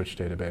Open vSwitch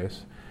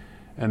database.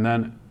 And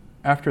then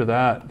after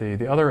that,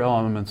 the other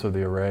elements of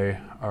the array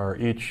are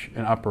each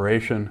an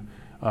operation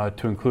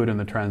to include in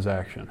the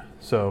transaction.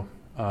 So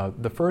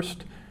the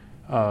first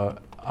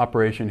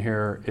operation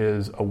here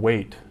is a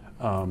wait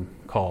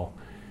call.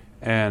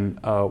 And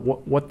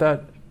what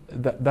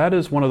that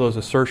is one of those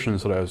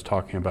assertions that I was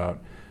talking about.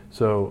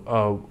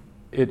 So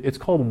it's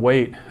called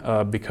wait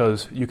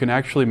because you can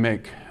actually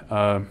make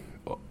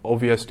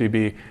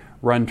OVSDB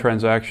run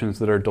transactions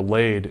that are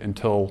delayed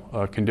until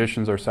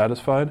conditions are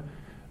satisfied.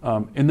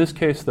 In this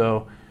case,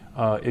 though,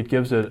 it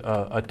gives it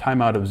a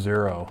timeout of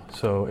 0.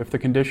 So if the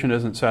condition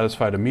isn't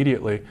satisfied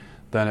immediately,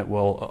 then it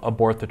will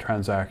abort the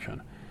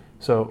transaction.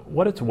 So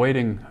what it's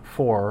waiting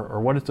for, or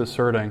what it's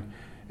asserting,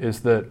 is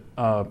that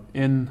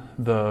in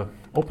the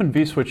Open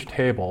vSwitch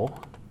table,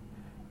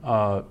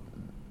 that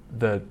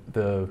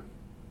the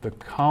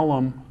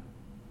column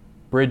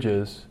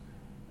bridges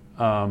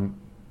that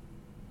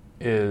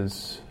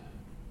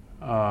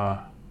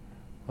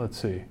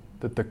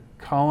the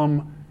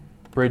column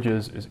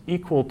bridges is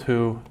equal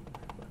to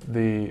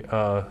the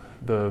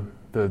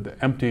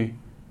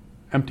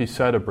empty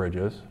set of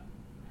bridges,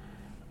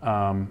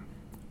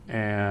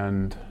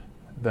 and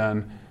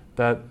then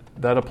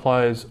that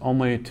applies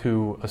only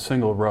to a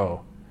single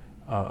row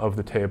of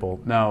the table.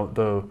 Now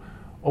the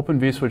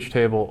Open vSwitch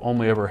table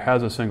only ever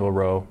has a single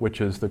row,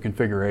 which is the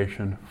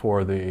configuration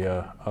for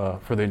the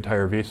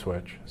entire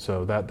vSwitch.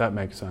 So that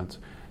makes sense.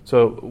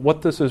 So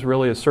what this is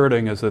really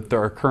asserting is that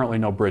there are currently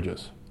no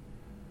bridges.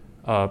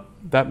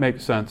 That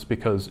makes sense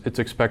because it's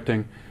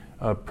expecting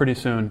pretty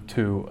soon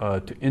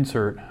to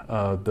insert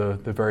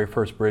the very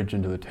first bridge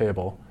into the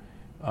table.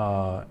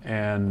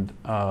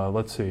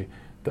 Let's see,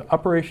 the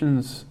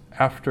operations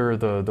after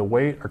the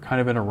wait are kind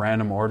of in a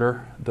random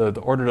order. The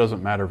order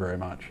doesn't matter very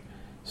much.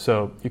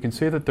 So you can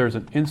see that there's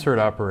an insert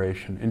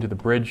operation into the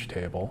bridge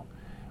table.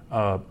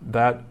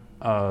 That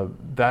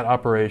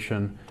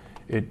operation,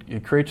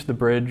 it creates the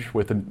bridge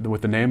with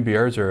the name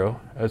BR0,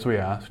 as we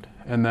asked,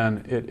 and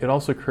then it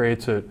also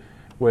creates it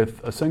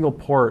with a single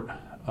port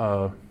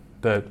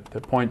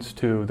that points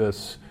to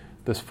this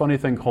funny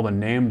thing called a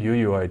named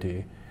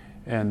UUID.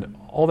 And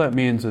all that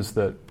means is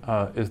that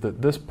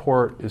this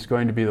port is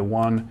going to be the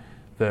one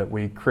that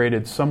we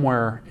created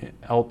somewhere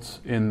else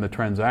in the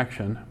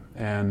transaction.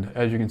 And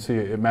as you can see,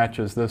 it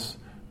matches this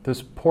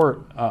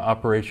port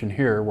operation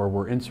here, where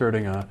we're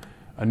inserting a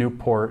new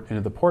port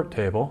into the port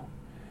table.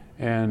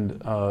 And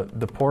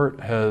the port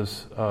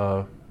has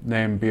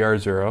name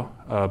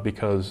BR0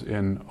 because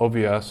in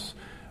OVS,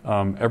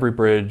 every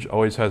bridge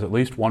always has at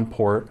least one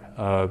port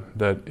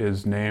that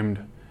is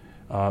named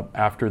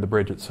after the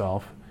bridge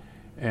itself.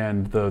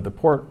 And the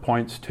port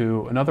points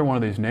to another one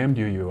of these named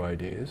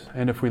UUIDs.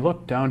 And if we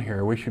look down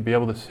here, we should be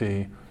able to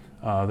see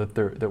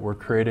that we're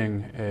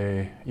creating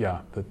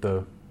we're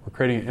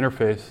creating an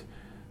interface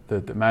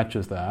that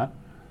matches that.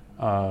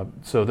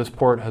 So this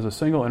port has a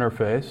single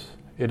interface.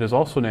 It is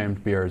also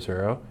named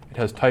BR0. It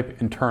has type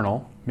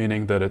internal,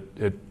 meaning that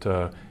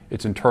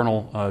it's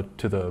internal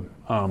to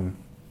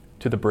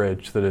the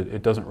bridge, that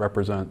it doesn't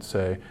represent,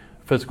 say,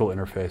 a physical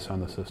interface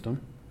on the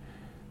system.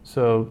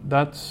 So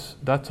that's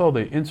all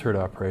the insert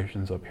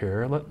operations up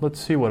here. Let's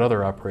see what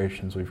other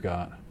operations we've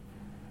got.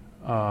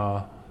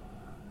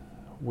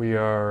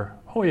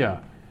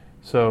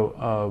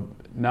 So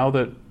now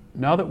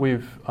that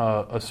we've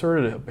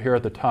asserted here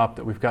at the top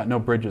that we've got no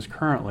bridges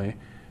currently,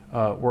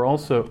 we're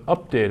also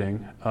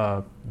updating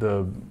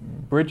the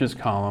bridges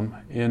column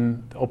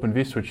in the Open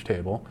vSwitch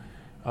table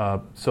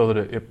so that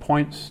it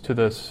points to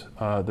this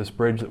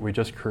bridge that we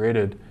just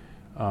created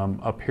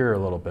up here a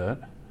little bit.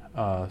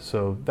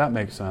 So that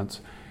makes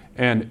sense.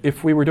 And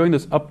if we were doing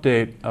this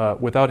update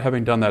without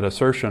having done that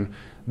assertion,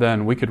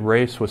 then we could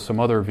race with some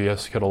other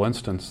vsKittle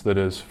instance that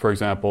is, for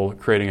example,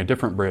 creating a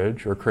different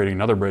bridge or creating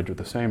another bridge with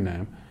the same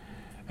name.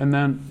 And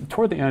then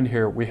toward the end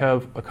here, we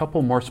have a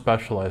couple more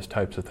specialized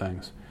types of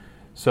things.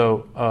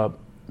 So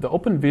the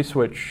Open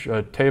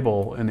vSwitch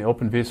table in the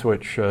Open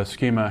vSwitch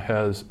schema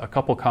has a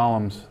couple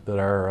columns that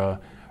are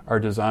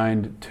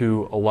designed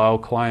to allow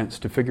clients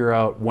to figure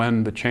out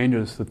when the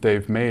changes that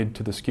they've made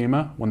to the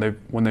schema, when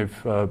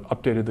they've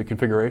updated the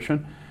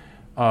configuration,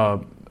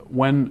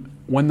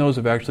 when those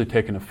have actually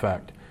taken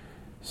effect.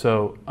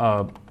 So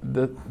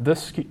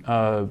this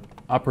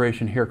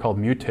operation here called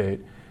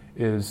mutate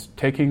is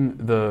taking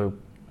the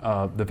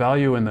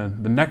value in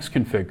the next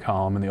config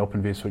column in the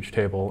Open vSwitch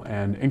table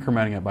and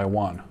incrementing it by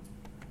 1.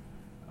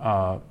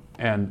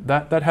 And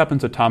that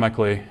happens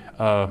atomically.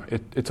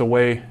 It's a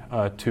way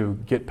to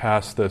get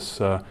past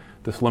this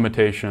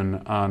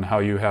limitation on how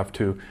you have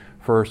to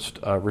first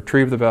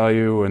retrieve the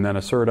value and then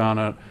assert on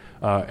it,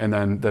 and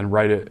then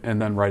write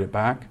it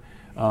back.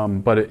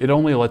 But it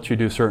only lets you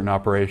do certain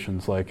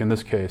operations. Like in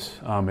this case,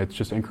 it's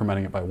just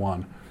incrementing it by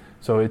 1.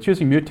 So it's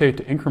using mutate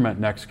to increment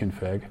next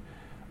config,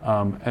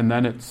 and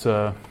then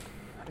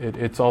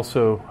it's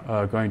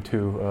also going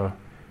to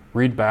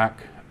read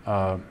back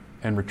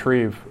and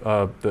retrieve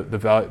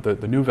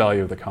the new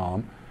value of the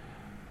column.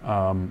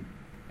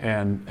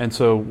 And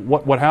so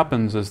what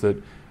happens is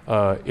that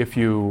if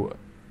you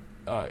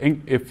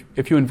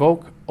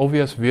invoke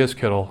OVS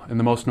vsKittle in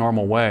the most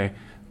normal way,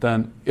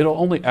 then it'll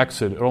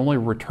only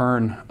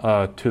return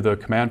to the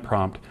command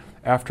prompt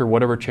after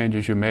whatever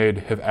changes you made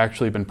have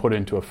actually been put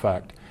into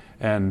effect.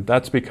 And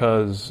that's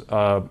because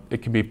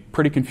it can be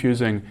pretty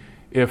confusing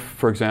if,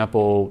 for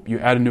example, you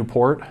add a new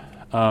port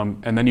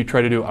and then you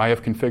try to do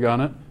ifconfig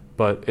on it,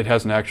 but it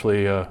hasn't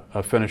actually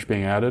finished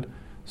being added.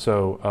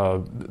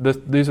 So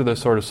these are the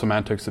sort of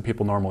semantics that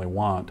people normally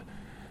want.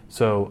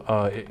 So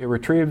it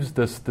retrieves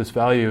this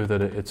value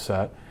that it's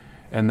set,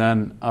 and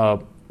then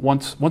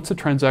once the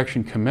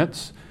transaction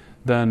commits,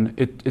 then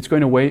it's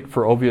going to wait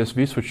for OVS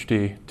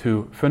vSwitchD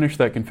to finish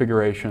that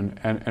configuration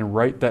and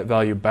write that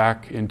value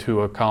back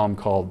into a column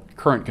called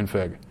current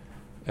config.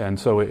 And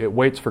so it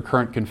waits for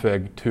current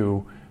config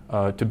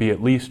to be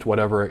at least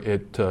whatever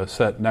it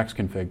set next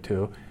config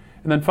to.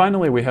 And then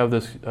finally, we have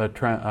this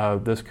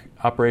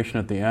operation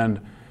at the end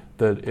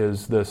that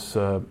is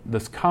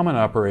this common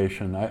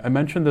operation. I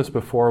mentioned this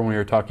before when we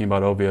were talking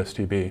about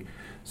OVSDB.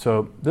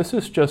 So this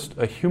is just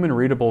a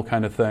human-readable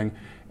kind of thing,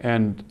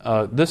 and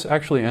this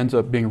actually ends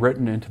up being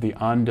written into the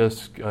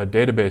on-disk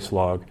database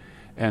log.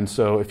 And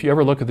so if you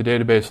ever look at the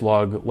database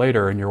log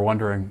later and you're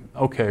wondering,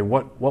 okay,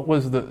 what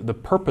was the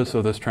purpose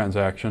of this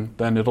transaction,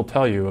 then it'll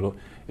tell you.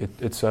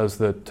 It says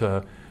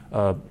that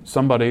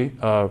somebody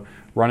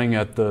running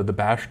at the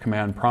bash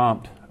command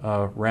prompt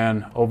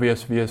ran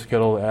OVS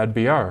vsKittle add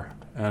br,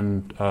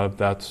 and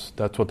that's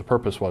what the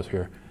purpose was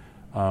here.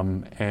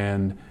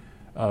 And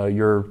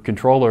your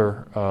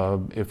controller,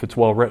 if it's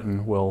well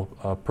written, will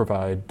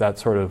provide that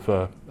sort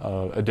of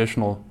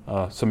additional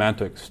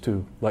semantics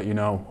to let you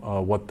know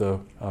what the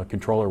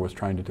controller was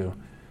trying to do.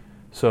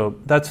 So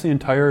that's the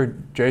entire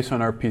JSON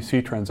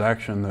RPC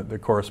transaction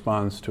that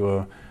corresponds to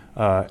a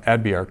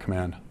add br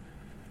command.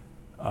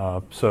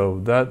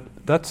 So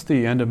that's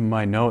the end of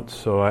my notes,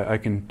 so I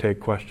can take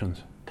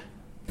questions.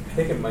 I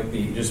think it might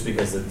be just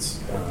because it's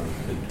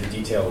the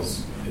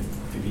details. It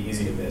could be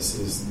easy to miss.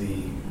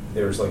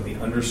 There's like the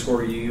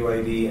underscore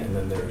UUID, and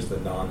then there's the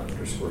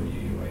non-underscore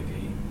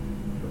UUID.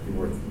 It would be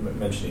worth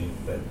mentioning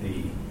that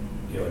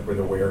like with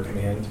the where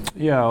command.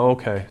 Yeah.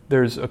 Okay.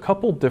 There's a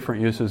couple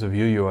different uses of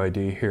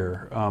UUID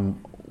here.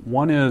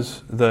 One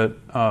is that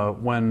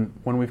when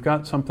we've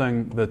got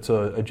something that's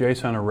a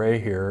JSON array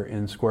here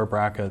in square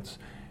brackets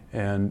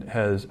and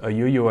has a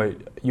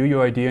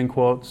UUID in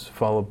quotes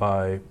followed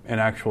by an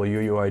actual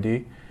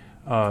UUID,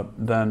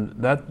 then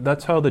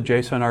that's how the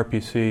JSON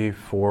RPC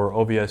for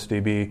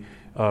OVSDB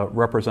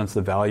represents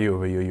the value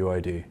of a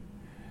UUID.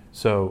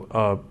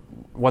 So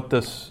what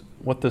this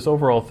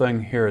overall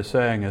thing here is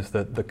saying is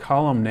that the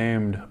column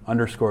named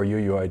underscore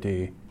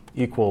UUID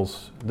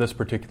equals this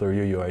particular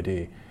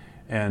UUID.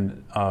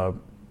 And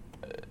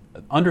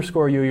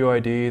underscore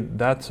UUID,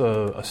 that's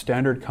a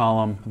standard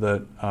column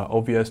that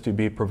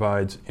OVSDB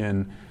provides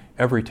in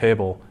every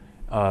table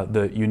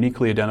that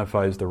uniquely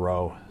identifies the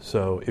row.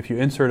 So if you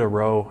insert a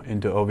row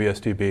into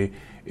OVSDB,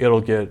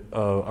 it'll get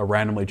a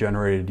randomly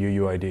generated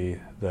UUID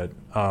that,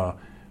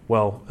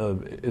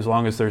 as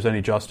long as there's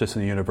any justice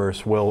in the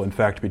universe, will in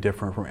fact be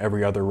different from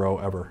every other row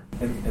ever.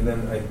 And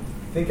then I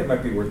think it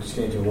might be worth just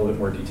getting into a little bit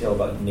more detail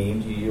about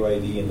named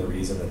UUID and the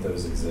reason that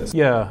those exist.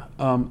 Yeah,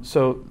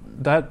 so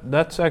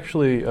that's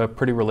actually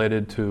pretty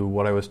related to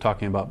what I was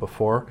talking about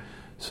before.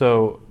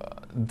 So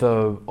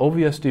the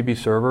OVSDB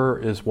server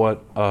is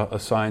what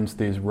assigns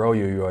these row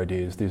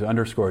UUIDs, these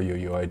underscore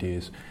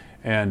UUIDs.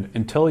 And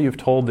until you've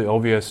told the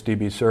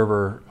OVSDB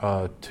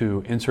server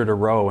to insert a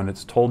row and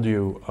it's told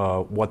you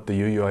what the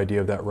UUID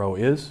of that row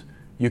is,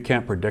 you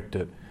can't predict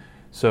it.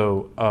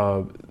 So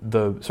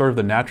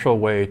the natural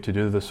way to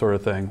do this sort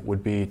of thing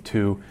would be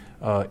to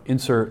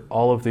insert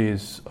all of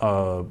these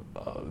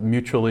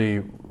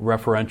mutually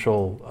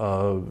referential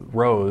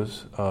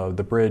rows,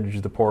 the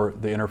bridge, the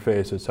port, the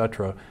interface,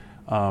 etc.,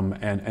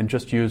 and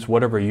just use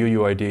whatever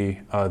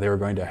UUID they were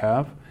going to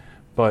have.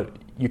 But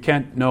you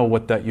can't know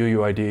what that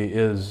UUID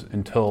is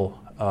until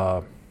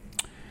the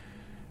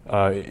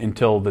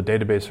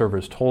database server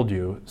has told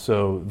you.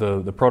 So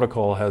the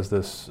protocol has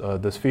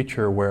this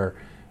feature where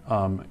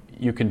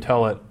you can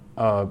tell it,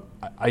 I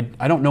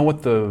don't know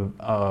what the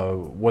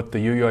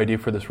UUID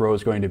for this row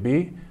is going to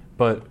be,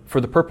 but for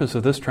the purpose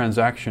of this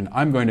transaction,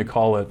 I'm going to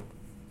call it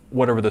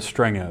whatever the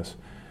string is.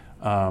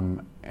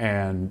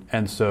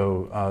 And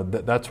so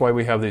that's why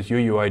we have these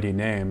UUID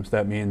names.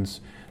 That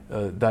means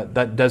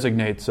that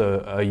designates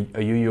a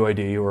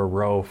UUID or a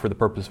row for the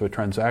purpose of a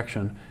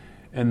transaction.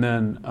 And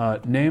then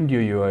named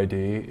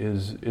UUID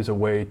is a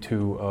way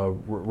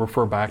to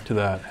refer back to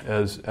that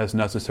as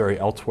necessary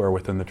elsewhere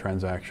within the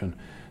transaction.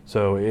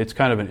 So it's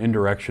kind of an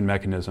indirection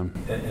mechanism.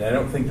 And I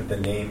don't think that the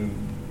name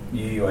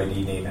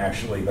UUID name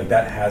actually, like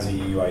that has a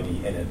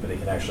UUID in it, but it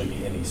can actually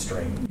be any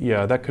string.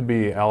 Yeah, that could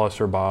be Alice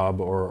or Bob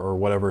or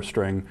whatever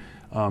string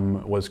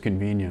was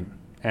convenient.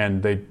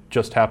 And they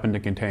just happen to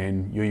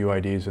contain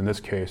UUIDs in this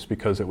case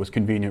because it was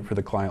convenient for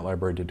the client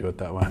library to do it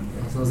that way.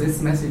 So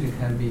this message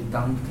can be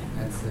dumped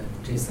as a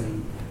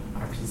JSON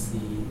RPC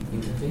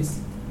interface?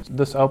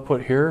 This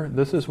output here,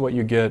 this is what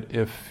you get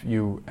if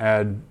you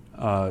add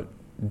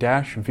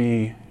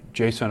 -v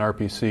JSON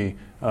RPC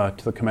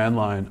to the command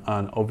line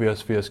on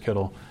OVS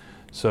vskittle.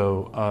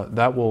 So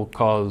that will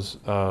cause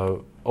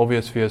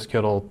OVS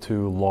vskittle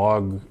to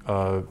log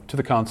to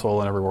the console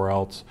and everywhere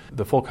else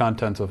the full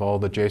contents of all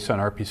the JSON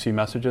RPC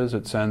messages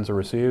it sends or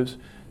receives.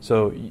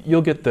 So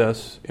you'll get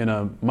this in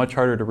a much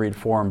harder to read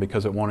form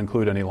because it won't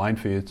include any line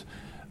feeds.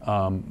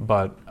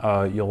 But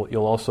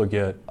you'll also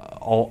get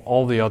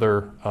all the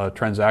other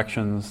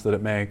transactions that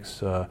it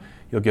makes.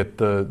 You'll get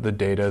the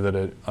data that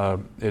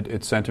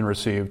it sent and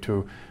received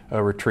to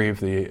retrieve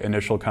the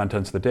initial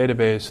contents of the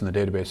database and the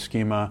database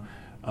schema.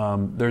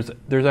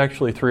 There's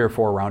actually 3 or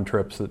 4 round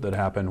trips that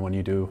happen when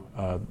you do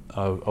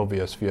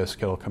OVS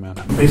vskittle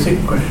command. Basic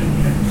question.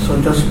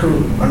 So just to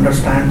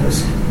understand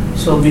this,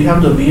 so we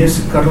have the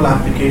vskittle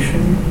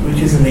application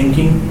which is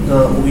linking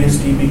the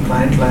OVSDB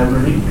client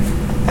library,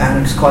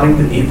 and it's calling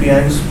the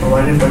APIs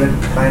provided by the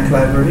client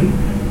library,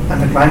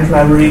 and the client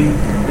library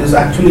is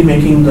actually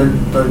making the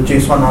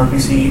JSON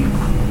RPC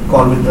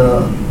call with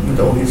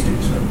the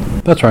OVSDB server.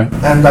 That's right.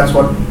 And that's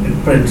what it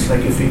prints.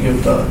 Like if you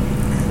give the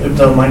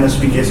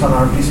 -v JSON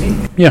RPC,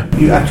 yeah,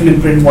 you actually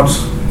print what's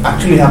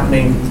actually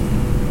happening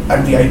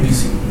at the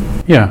IPC.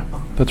 Yeah,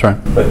 that's right.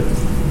 But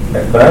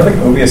I don't think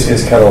OVS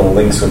vskittle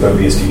links with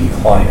OVSDB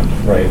client,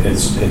 right?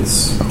 It's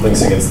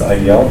links against the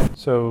IDL.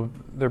 So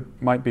there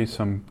might be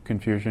some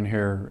confusion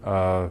here.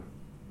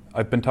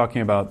 I've been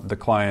talking about the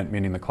client,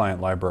 meaning the client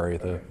library,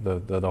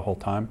 the whole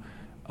time.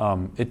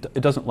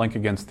 It doesn't link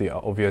against the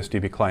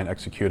OVSDB client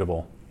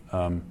executable,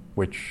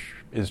 which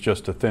is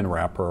just a thin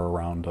wrapper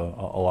around a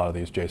lot of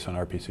these JSON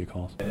RPC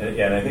calls.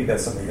 And I think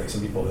that's something that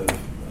some people have,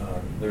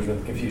 there's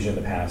been confusion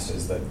in the past,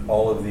 is that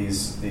all of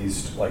these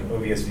like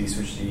OVS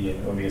vSwitchD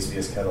and OVS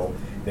vSKETL,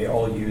 they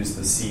all use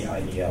the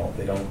CIDL.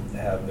 They don't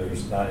have,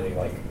 there's not any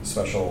like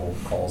special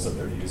calls that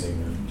they're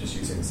using. They're just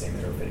using the same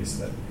interface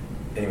that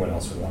anyone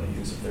else would want to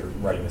use if they're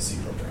writing a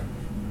C program.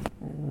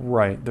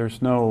 Right.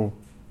 There's no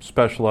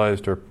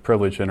specialized or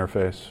privileged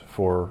interface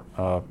for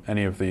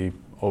any of the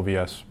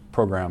OVS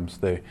programs.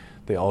 They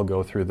all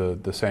go through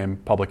the same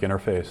public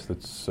interface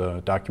that's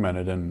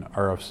documented in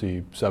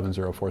RFC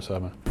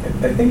 7047.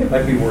 I think it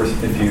might be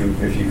worth, if you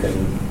can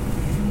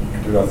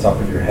do it off the top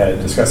of your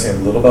head, discussing a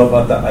little bit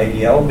about the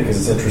IDL, because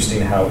it's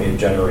interesting how it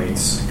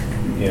generates,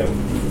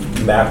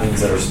 mappings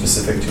that are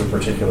specific to a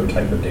particular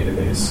type of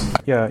database.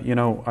 Yeah,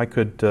 I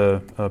could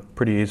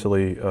pretty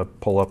easily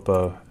pull up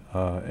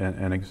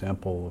an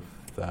example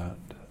of that.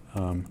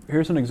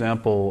 Here's an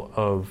example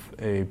of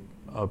a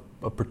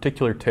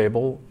particular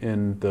table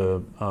in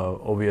the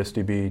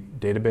OVSDB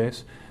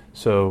database.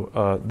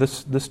 So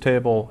this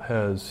table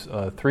has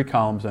 3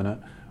 columns in it.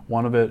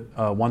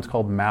 One's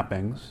called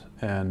mappings,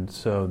 and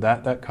so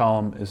that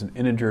column is an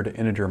integer to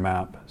integer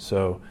map.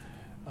 So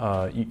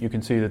you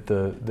can see that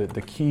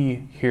the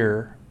key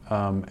here,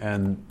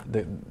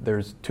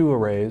 there's 2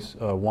 arrays,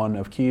 one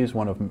of keys,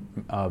 one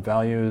of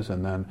values,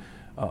 and then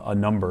a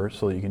number,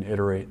 so that you can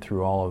iterate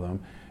through all of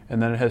them.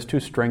 And then it has 2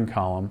 string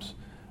columns.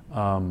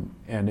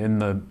 And in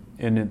the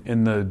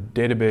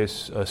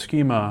database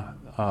schema,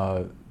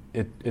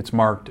 it's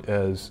marked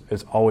as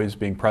always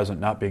being present,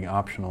 not being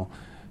optional.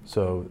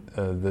 So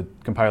the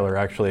compiler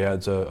actually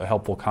adds a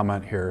helpful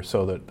comment here,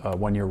 so that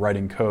when you're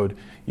writing code,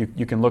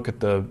 you can look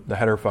at the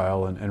header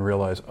file and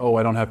realize, oh,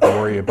 I don't have to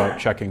worry about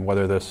checking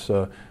whether this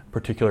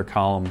particular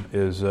column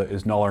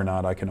is null or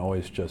not. I can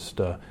always just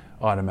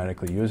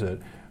automatically use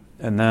it.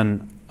 And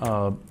then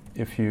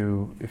if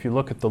you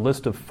look at the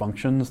list of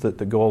functions that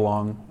go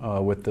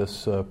along with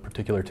this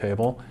particular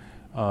table,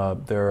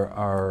 there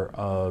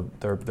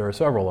are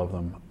several of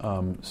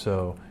them.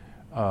 So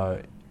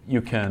you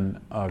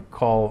can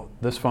call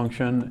this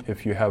function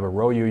if you have a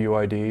row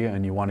UUID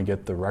and you want to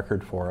get the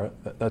record for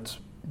it. That's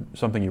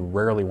something you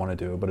rarely want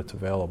to do, but it's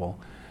available.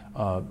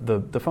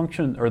 The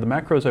function or the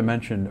macros I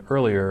mentioned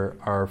earlier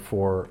are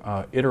for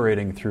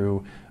iterating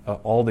through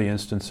all the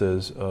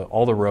instances,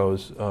 all the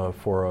rows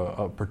for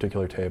a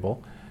particular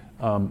table.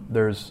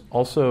 There's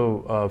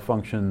also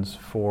functions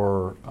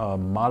for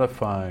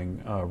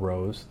modifying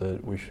rows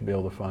that we should be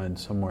able to find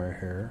somewhere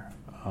here.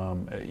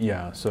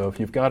 So if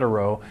you've got a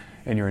row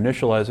and you're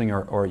initializing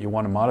or you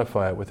want to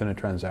modify it within a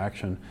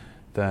transaction,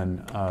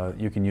 then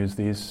you can use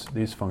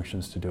these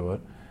functions to do it.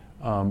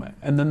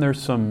 And then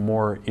there's some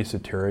more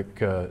esoteric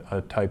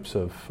types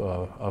of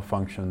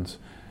functions,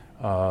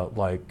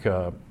 like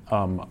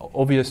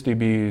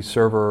OVSDB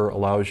server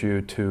allows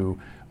you to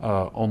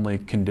only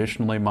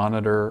conditionally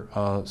monitor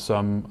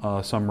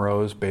some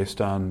rows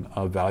based on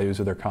values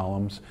of their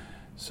columns.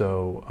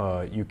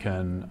 So you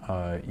can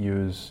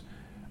use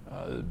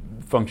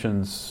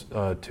functions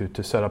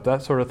to set up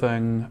that sort of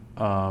thing.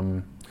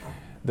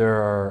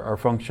 There are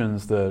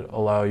functions that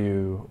allow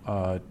you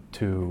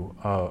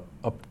to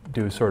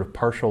do sort of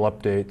partial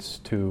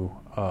updates to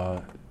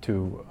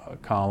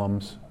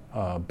columns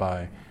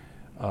by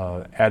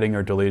adding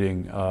or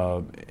deleting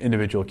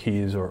individual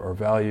keys or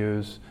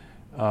values.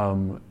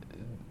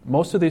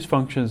 Most of these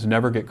functions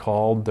never get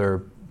called.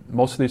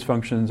 Most of these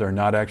functions are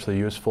not actually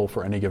useful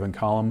for any given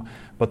column,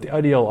 but the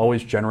IDL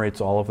always generates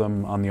all of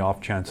them on the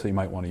off chance that you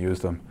might want to use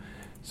them.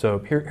 So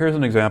here's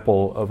an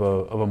example of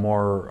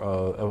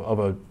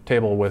a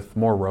table with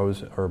more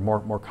rows or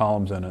more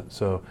columns in it.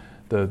 So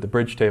the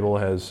bridge table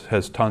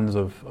has tons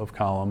of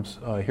columns.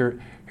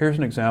 Here's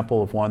an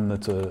example of one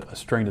that's a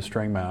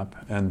string-to-string map,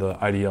 and the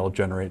IDL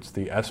generates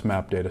the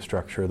SMAP data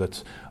structure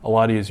that's a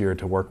lot easier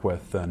to work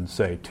with than,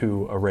 say,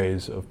 2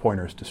 arrays of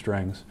pointers to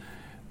strings,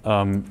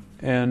 and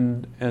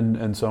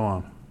so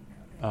on.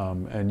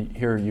 And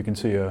here you can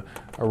see a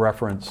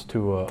reference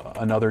to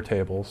another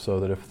table, so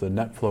that if the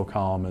NetFlow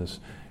column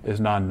is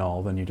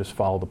non-null, then you just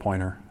follow the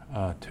pointer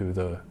to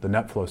the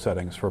NetFlow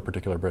settings for a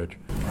particular bridge.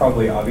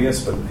 Probably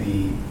obvious, but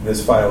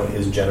this file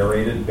is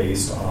generated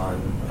based on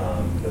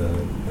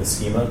the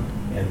schema,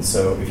 and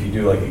so if you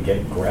do like a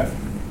get grep,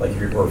 like if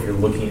you're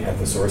looking at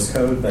the source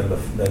code, then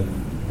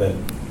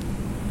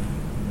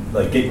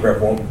like get grep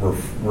won't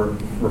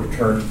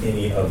return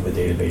any of the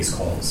database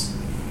calls.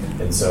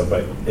 And so,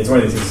 but it's one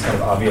of these things that's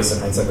kind of obvious in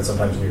hindsight, but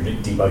sometimes when you're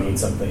debugging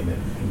something, it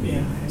can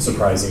be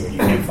surprising when you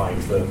can't find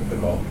the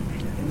call.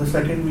 In the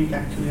second week,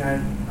 actually, I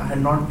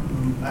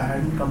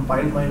hadn't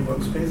compiled my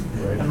workspace,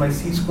 right. And my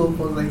C scope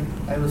was like,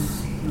 I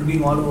was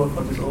looking all over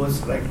for this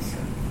OS corrects.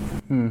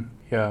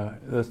 Yeah,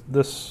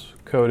 this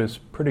code is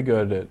pretty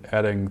good at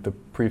adding the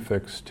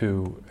prefix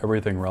to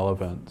everything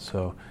relevant.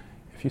 So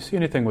if you see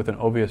anything with an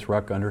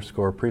OVSREC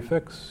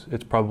 _prefix,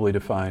 it's probably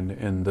defined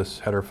in this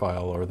header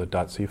file or the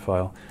 .c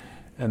file.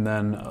 And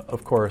then,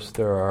 of course,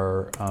 there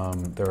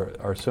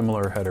are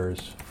similar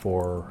headers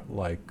for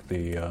like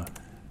the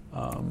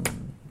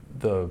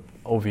the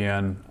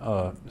OVN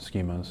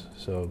schemas.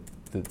 So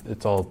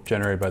it's all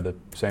generated by the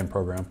same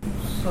program.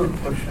 So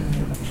question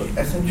here. So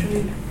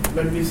essentially,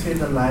 when we say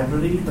the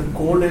library, the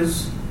code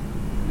is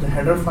the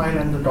header file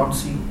and the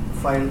 .c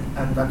file,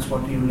 and that's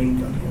what you link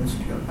against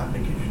your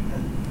application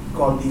and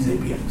call these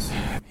APIs.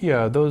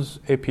 Yeah, those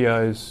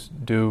APIs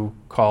do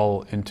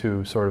call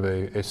into sort of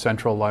a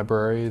central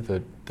library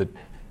that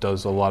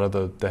does a lot of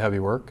the heavy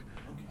work.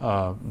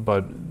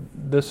 But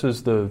this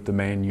is the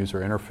main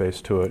user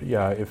interface to it.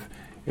 Yeah,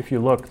 if you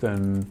look,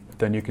 then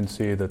you can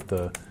see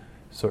that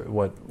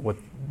what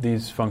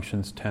these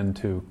functions tend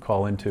to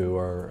call into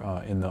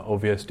are in the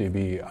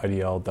OVSDB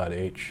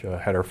IDL.h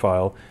header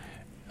file,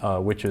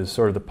 which is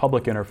sort of the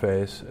public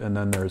interface, and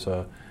then there's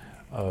a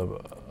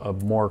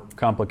more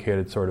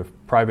complicated sort of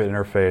private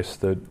interface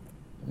that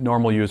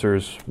normal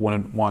users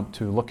wouldn't want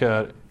to look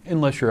at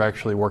unless you're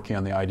actually working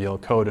on the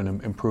IDL code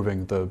and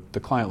improving the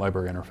client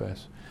library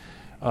interface.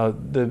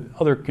 The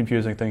other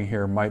confusing thing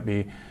here might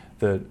be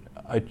that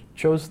I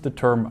chose the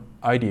term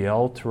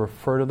IDL to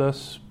refer to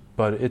this,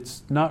 but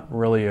it's not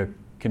really a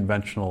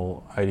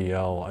conventional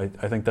IDL.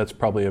 I think that's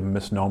probably a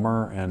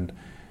misnomer, and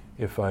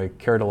if I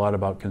cared a lot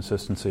about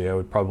consistency, I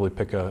would probably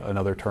pick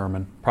another term,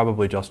 and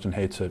probably Justin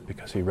hates it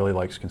because he really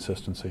likes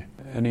consistency.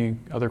 Any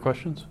other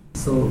questions?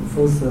 So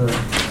for the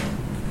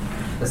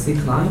C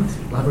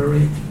client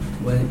library,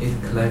 when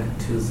it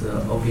collects to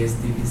the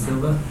OVSDB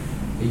server,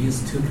 it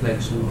uses 2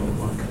 connections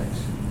or 1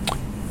 connection?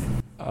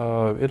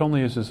 It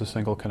only uses a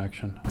single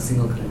connection. A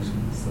single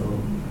connection. So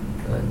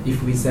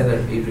if we set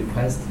a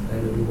request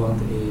and we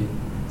want a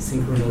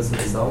synchronous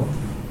result,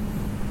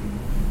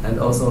 and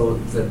also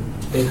the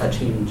data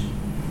change,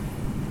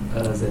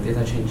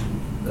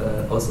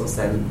 also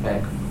send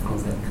back on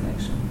that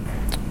connection.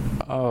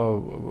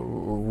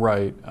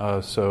 Right.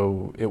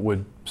 So it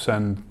would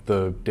send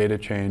the data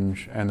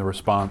change and the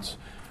response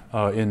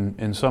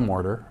in some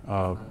order,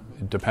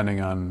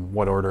 depending on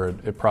what order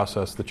it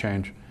processed the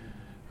change.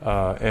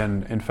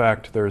 And in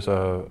fact, there's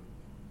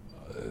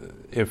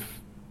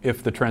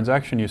if the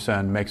transaction you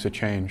send makes a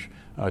change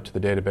to the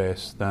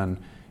database, then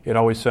it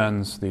always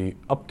sends the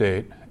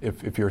update,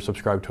 if you're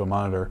subscribed to a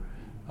monitor,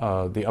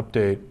 the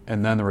update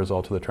and then the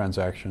result of the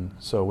transaction.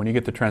 So when you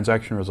get the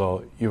transaction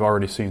result, you've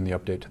already seen the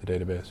update to the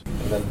database.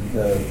 And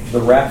then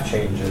the Raft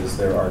changes,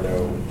 there are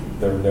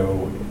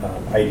no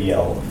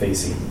IDL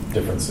facing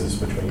differences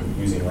between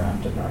using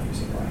Raft and not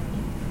using Raft.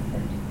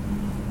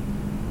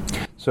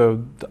 Right?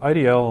 So the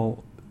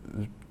IDL,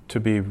 to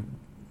be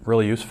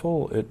really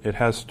useful, it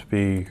has to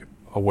be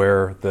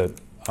aware that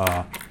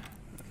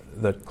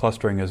that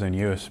clustering is in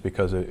use,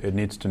 because it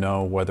needs to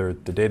know whether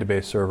the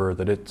database server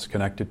that it's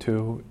connected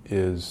to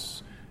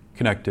is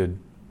connected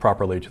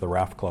properly to the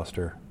Raft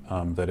cluster.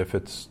 That if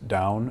it's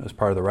down as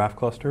part of the Raft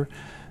cluster,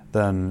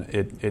 then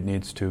it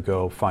needs to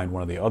go find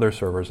one of the other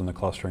servers in the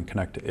cluster and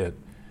connect to it.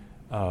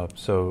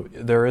 So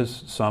there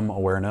is some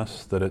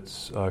awareness that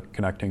it's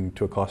connecting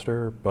to a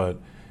cluster, but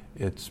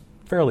it's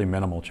fairly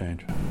minimal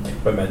change.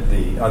 But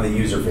on the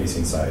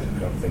user-facing side, I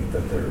don't think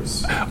that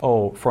there's...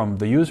 Oh, from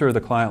the user of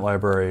the client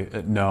library,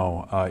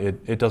 no,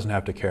 it doesn't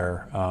have to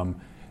care.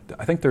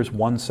 I think there's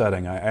one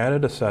setting. I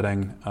added a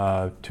setting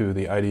to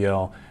the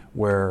IDL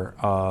where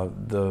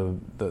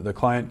the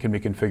client can be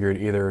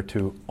configured either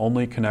to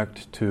only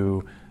connect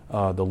to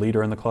the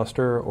leader in the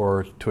cluster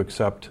or to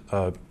accept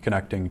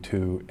connecting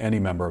to any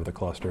member of the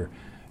cluster.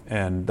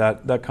 And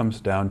that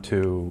comes down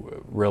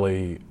to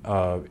really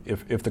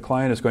if the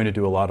client is going to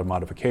do a lot of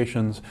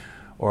modifications,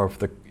 or if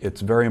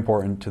it's very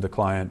important to the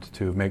client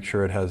to make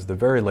sure it has the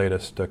very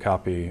latest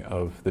copy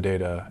of the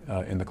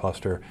data in the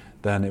cluster,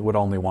 then it would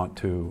only want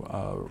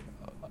to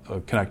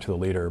connect to the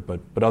leader.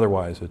 But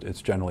otherwise,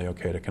 it's generally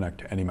okay to connect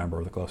to any member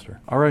of the cluster.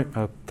 All right,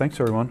 thanks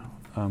everyone.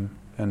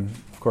 And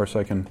of course,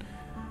 I can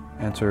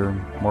answer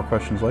more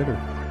questions later.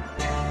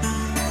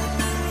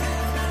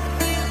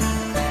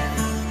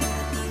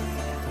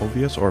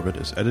 OVS Orbit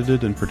is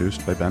edited and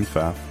produced by Ben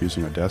Pfaff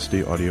using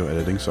Audacity audio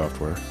editing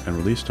software and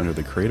released under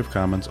the Creative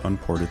Commons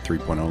Unported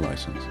 3.0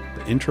 license.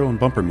 The intro and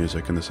bumper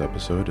music in this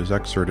episode is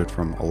excerpted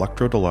from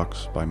Electro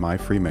Deluxe by My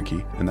Free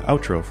Mickey and the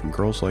outro from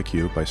Girls Like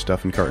You by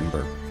Stefan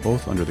Kartenberg,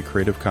 both under the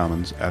Creative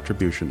Commons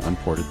Attribution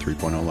Unported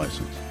 3.0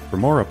 license. For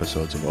more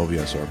episodes of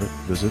OVS Orbit,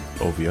 visit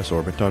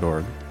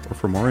ovsorbit.org, or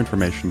for more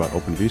information about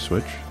Open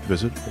vSwitch,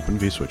 visit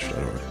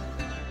openvswitch.org.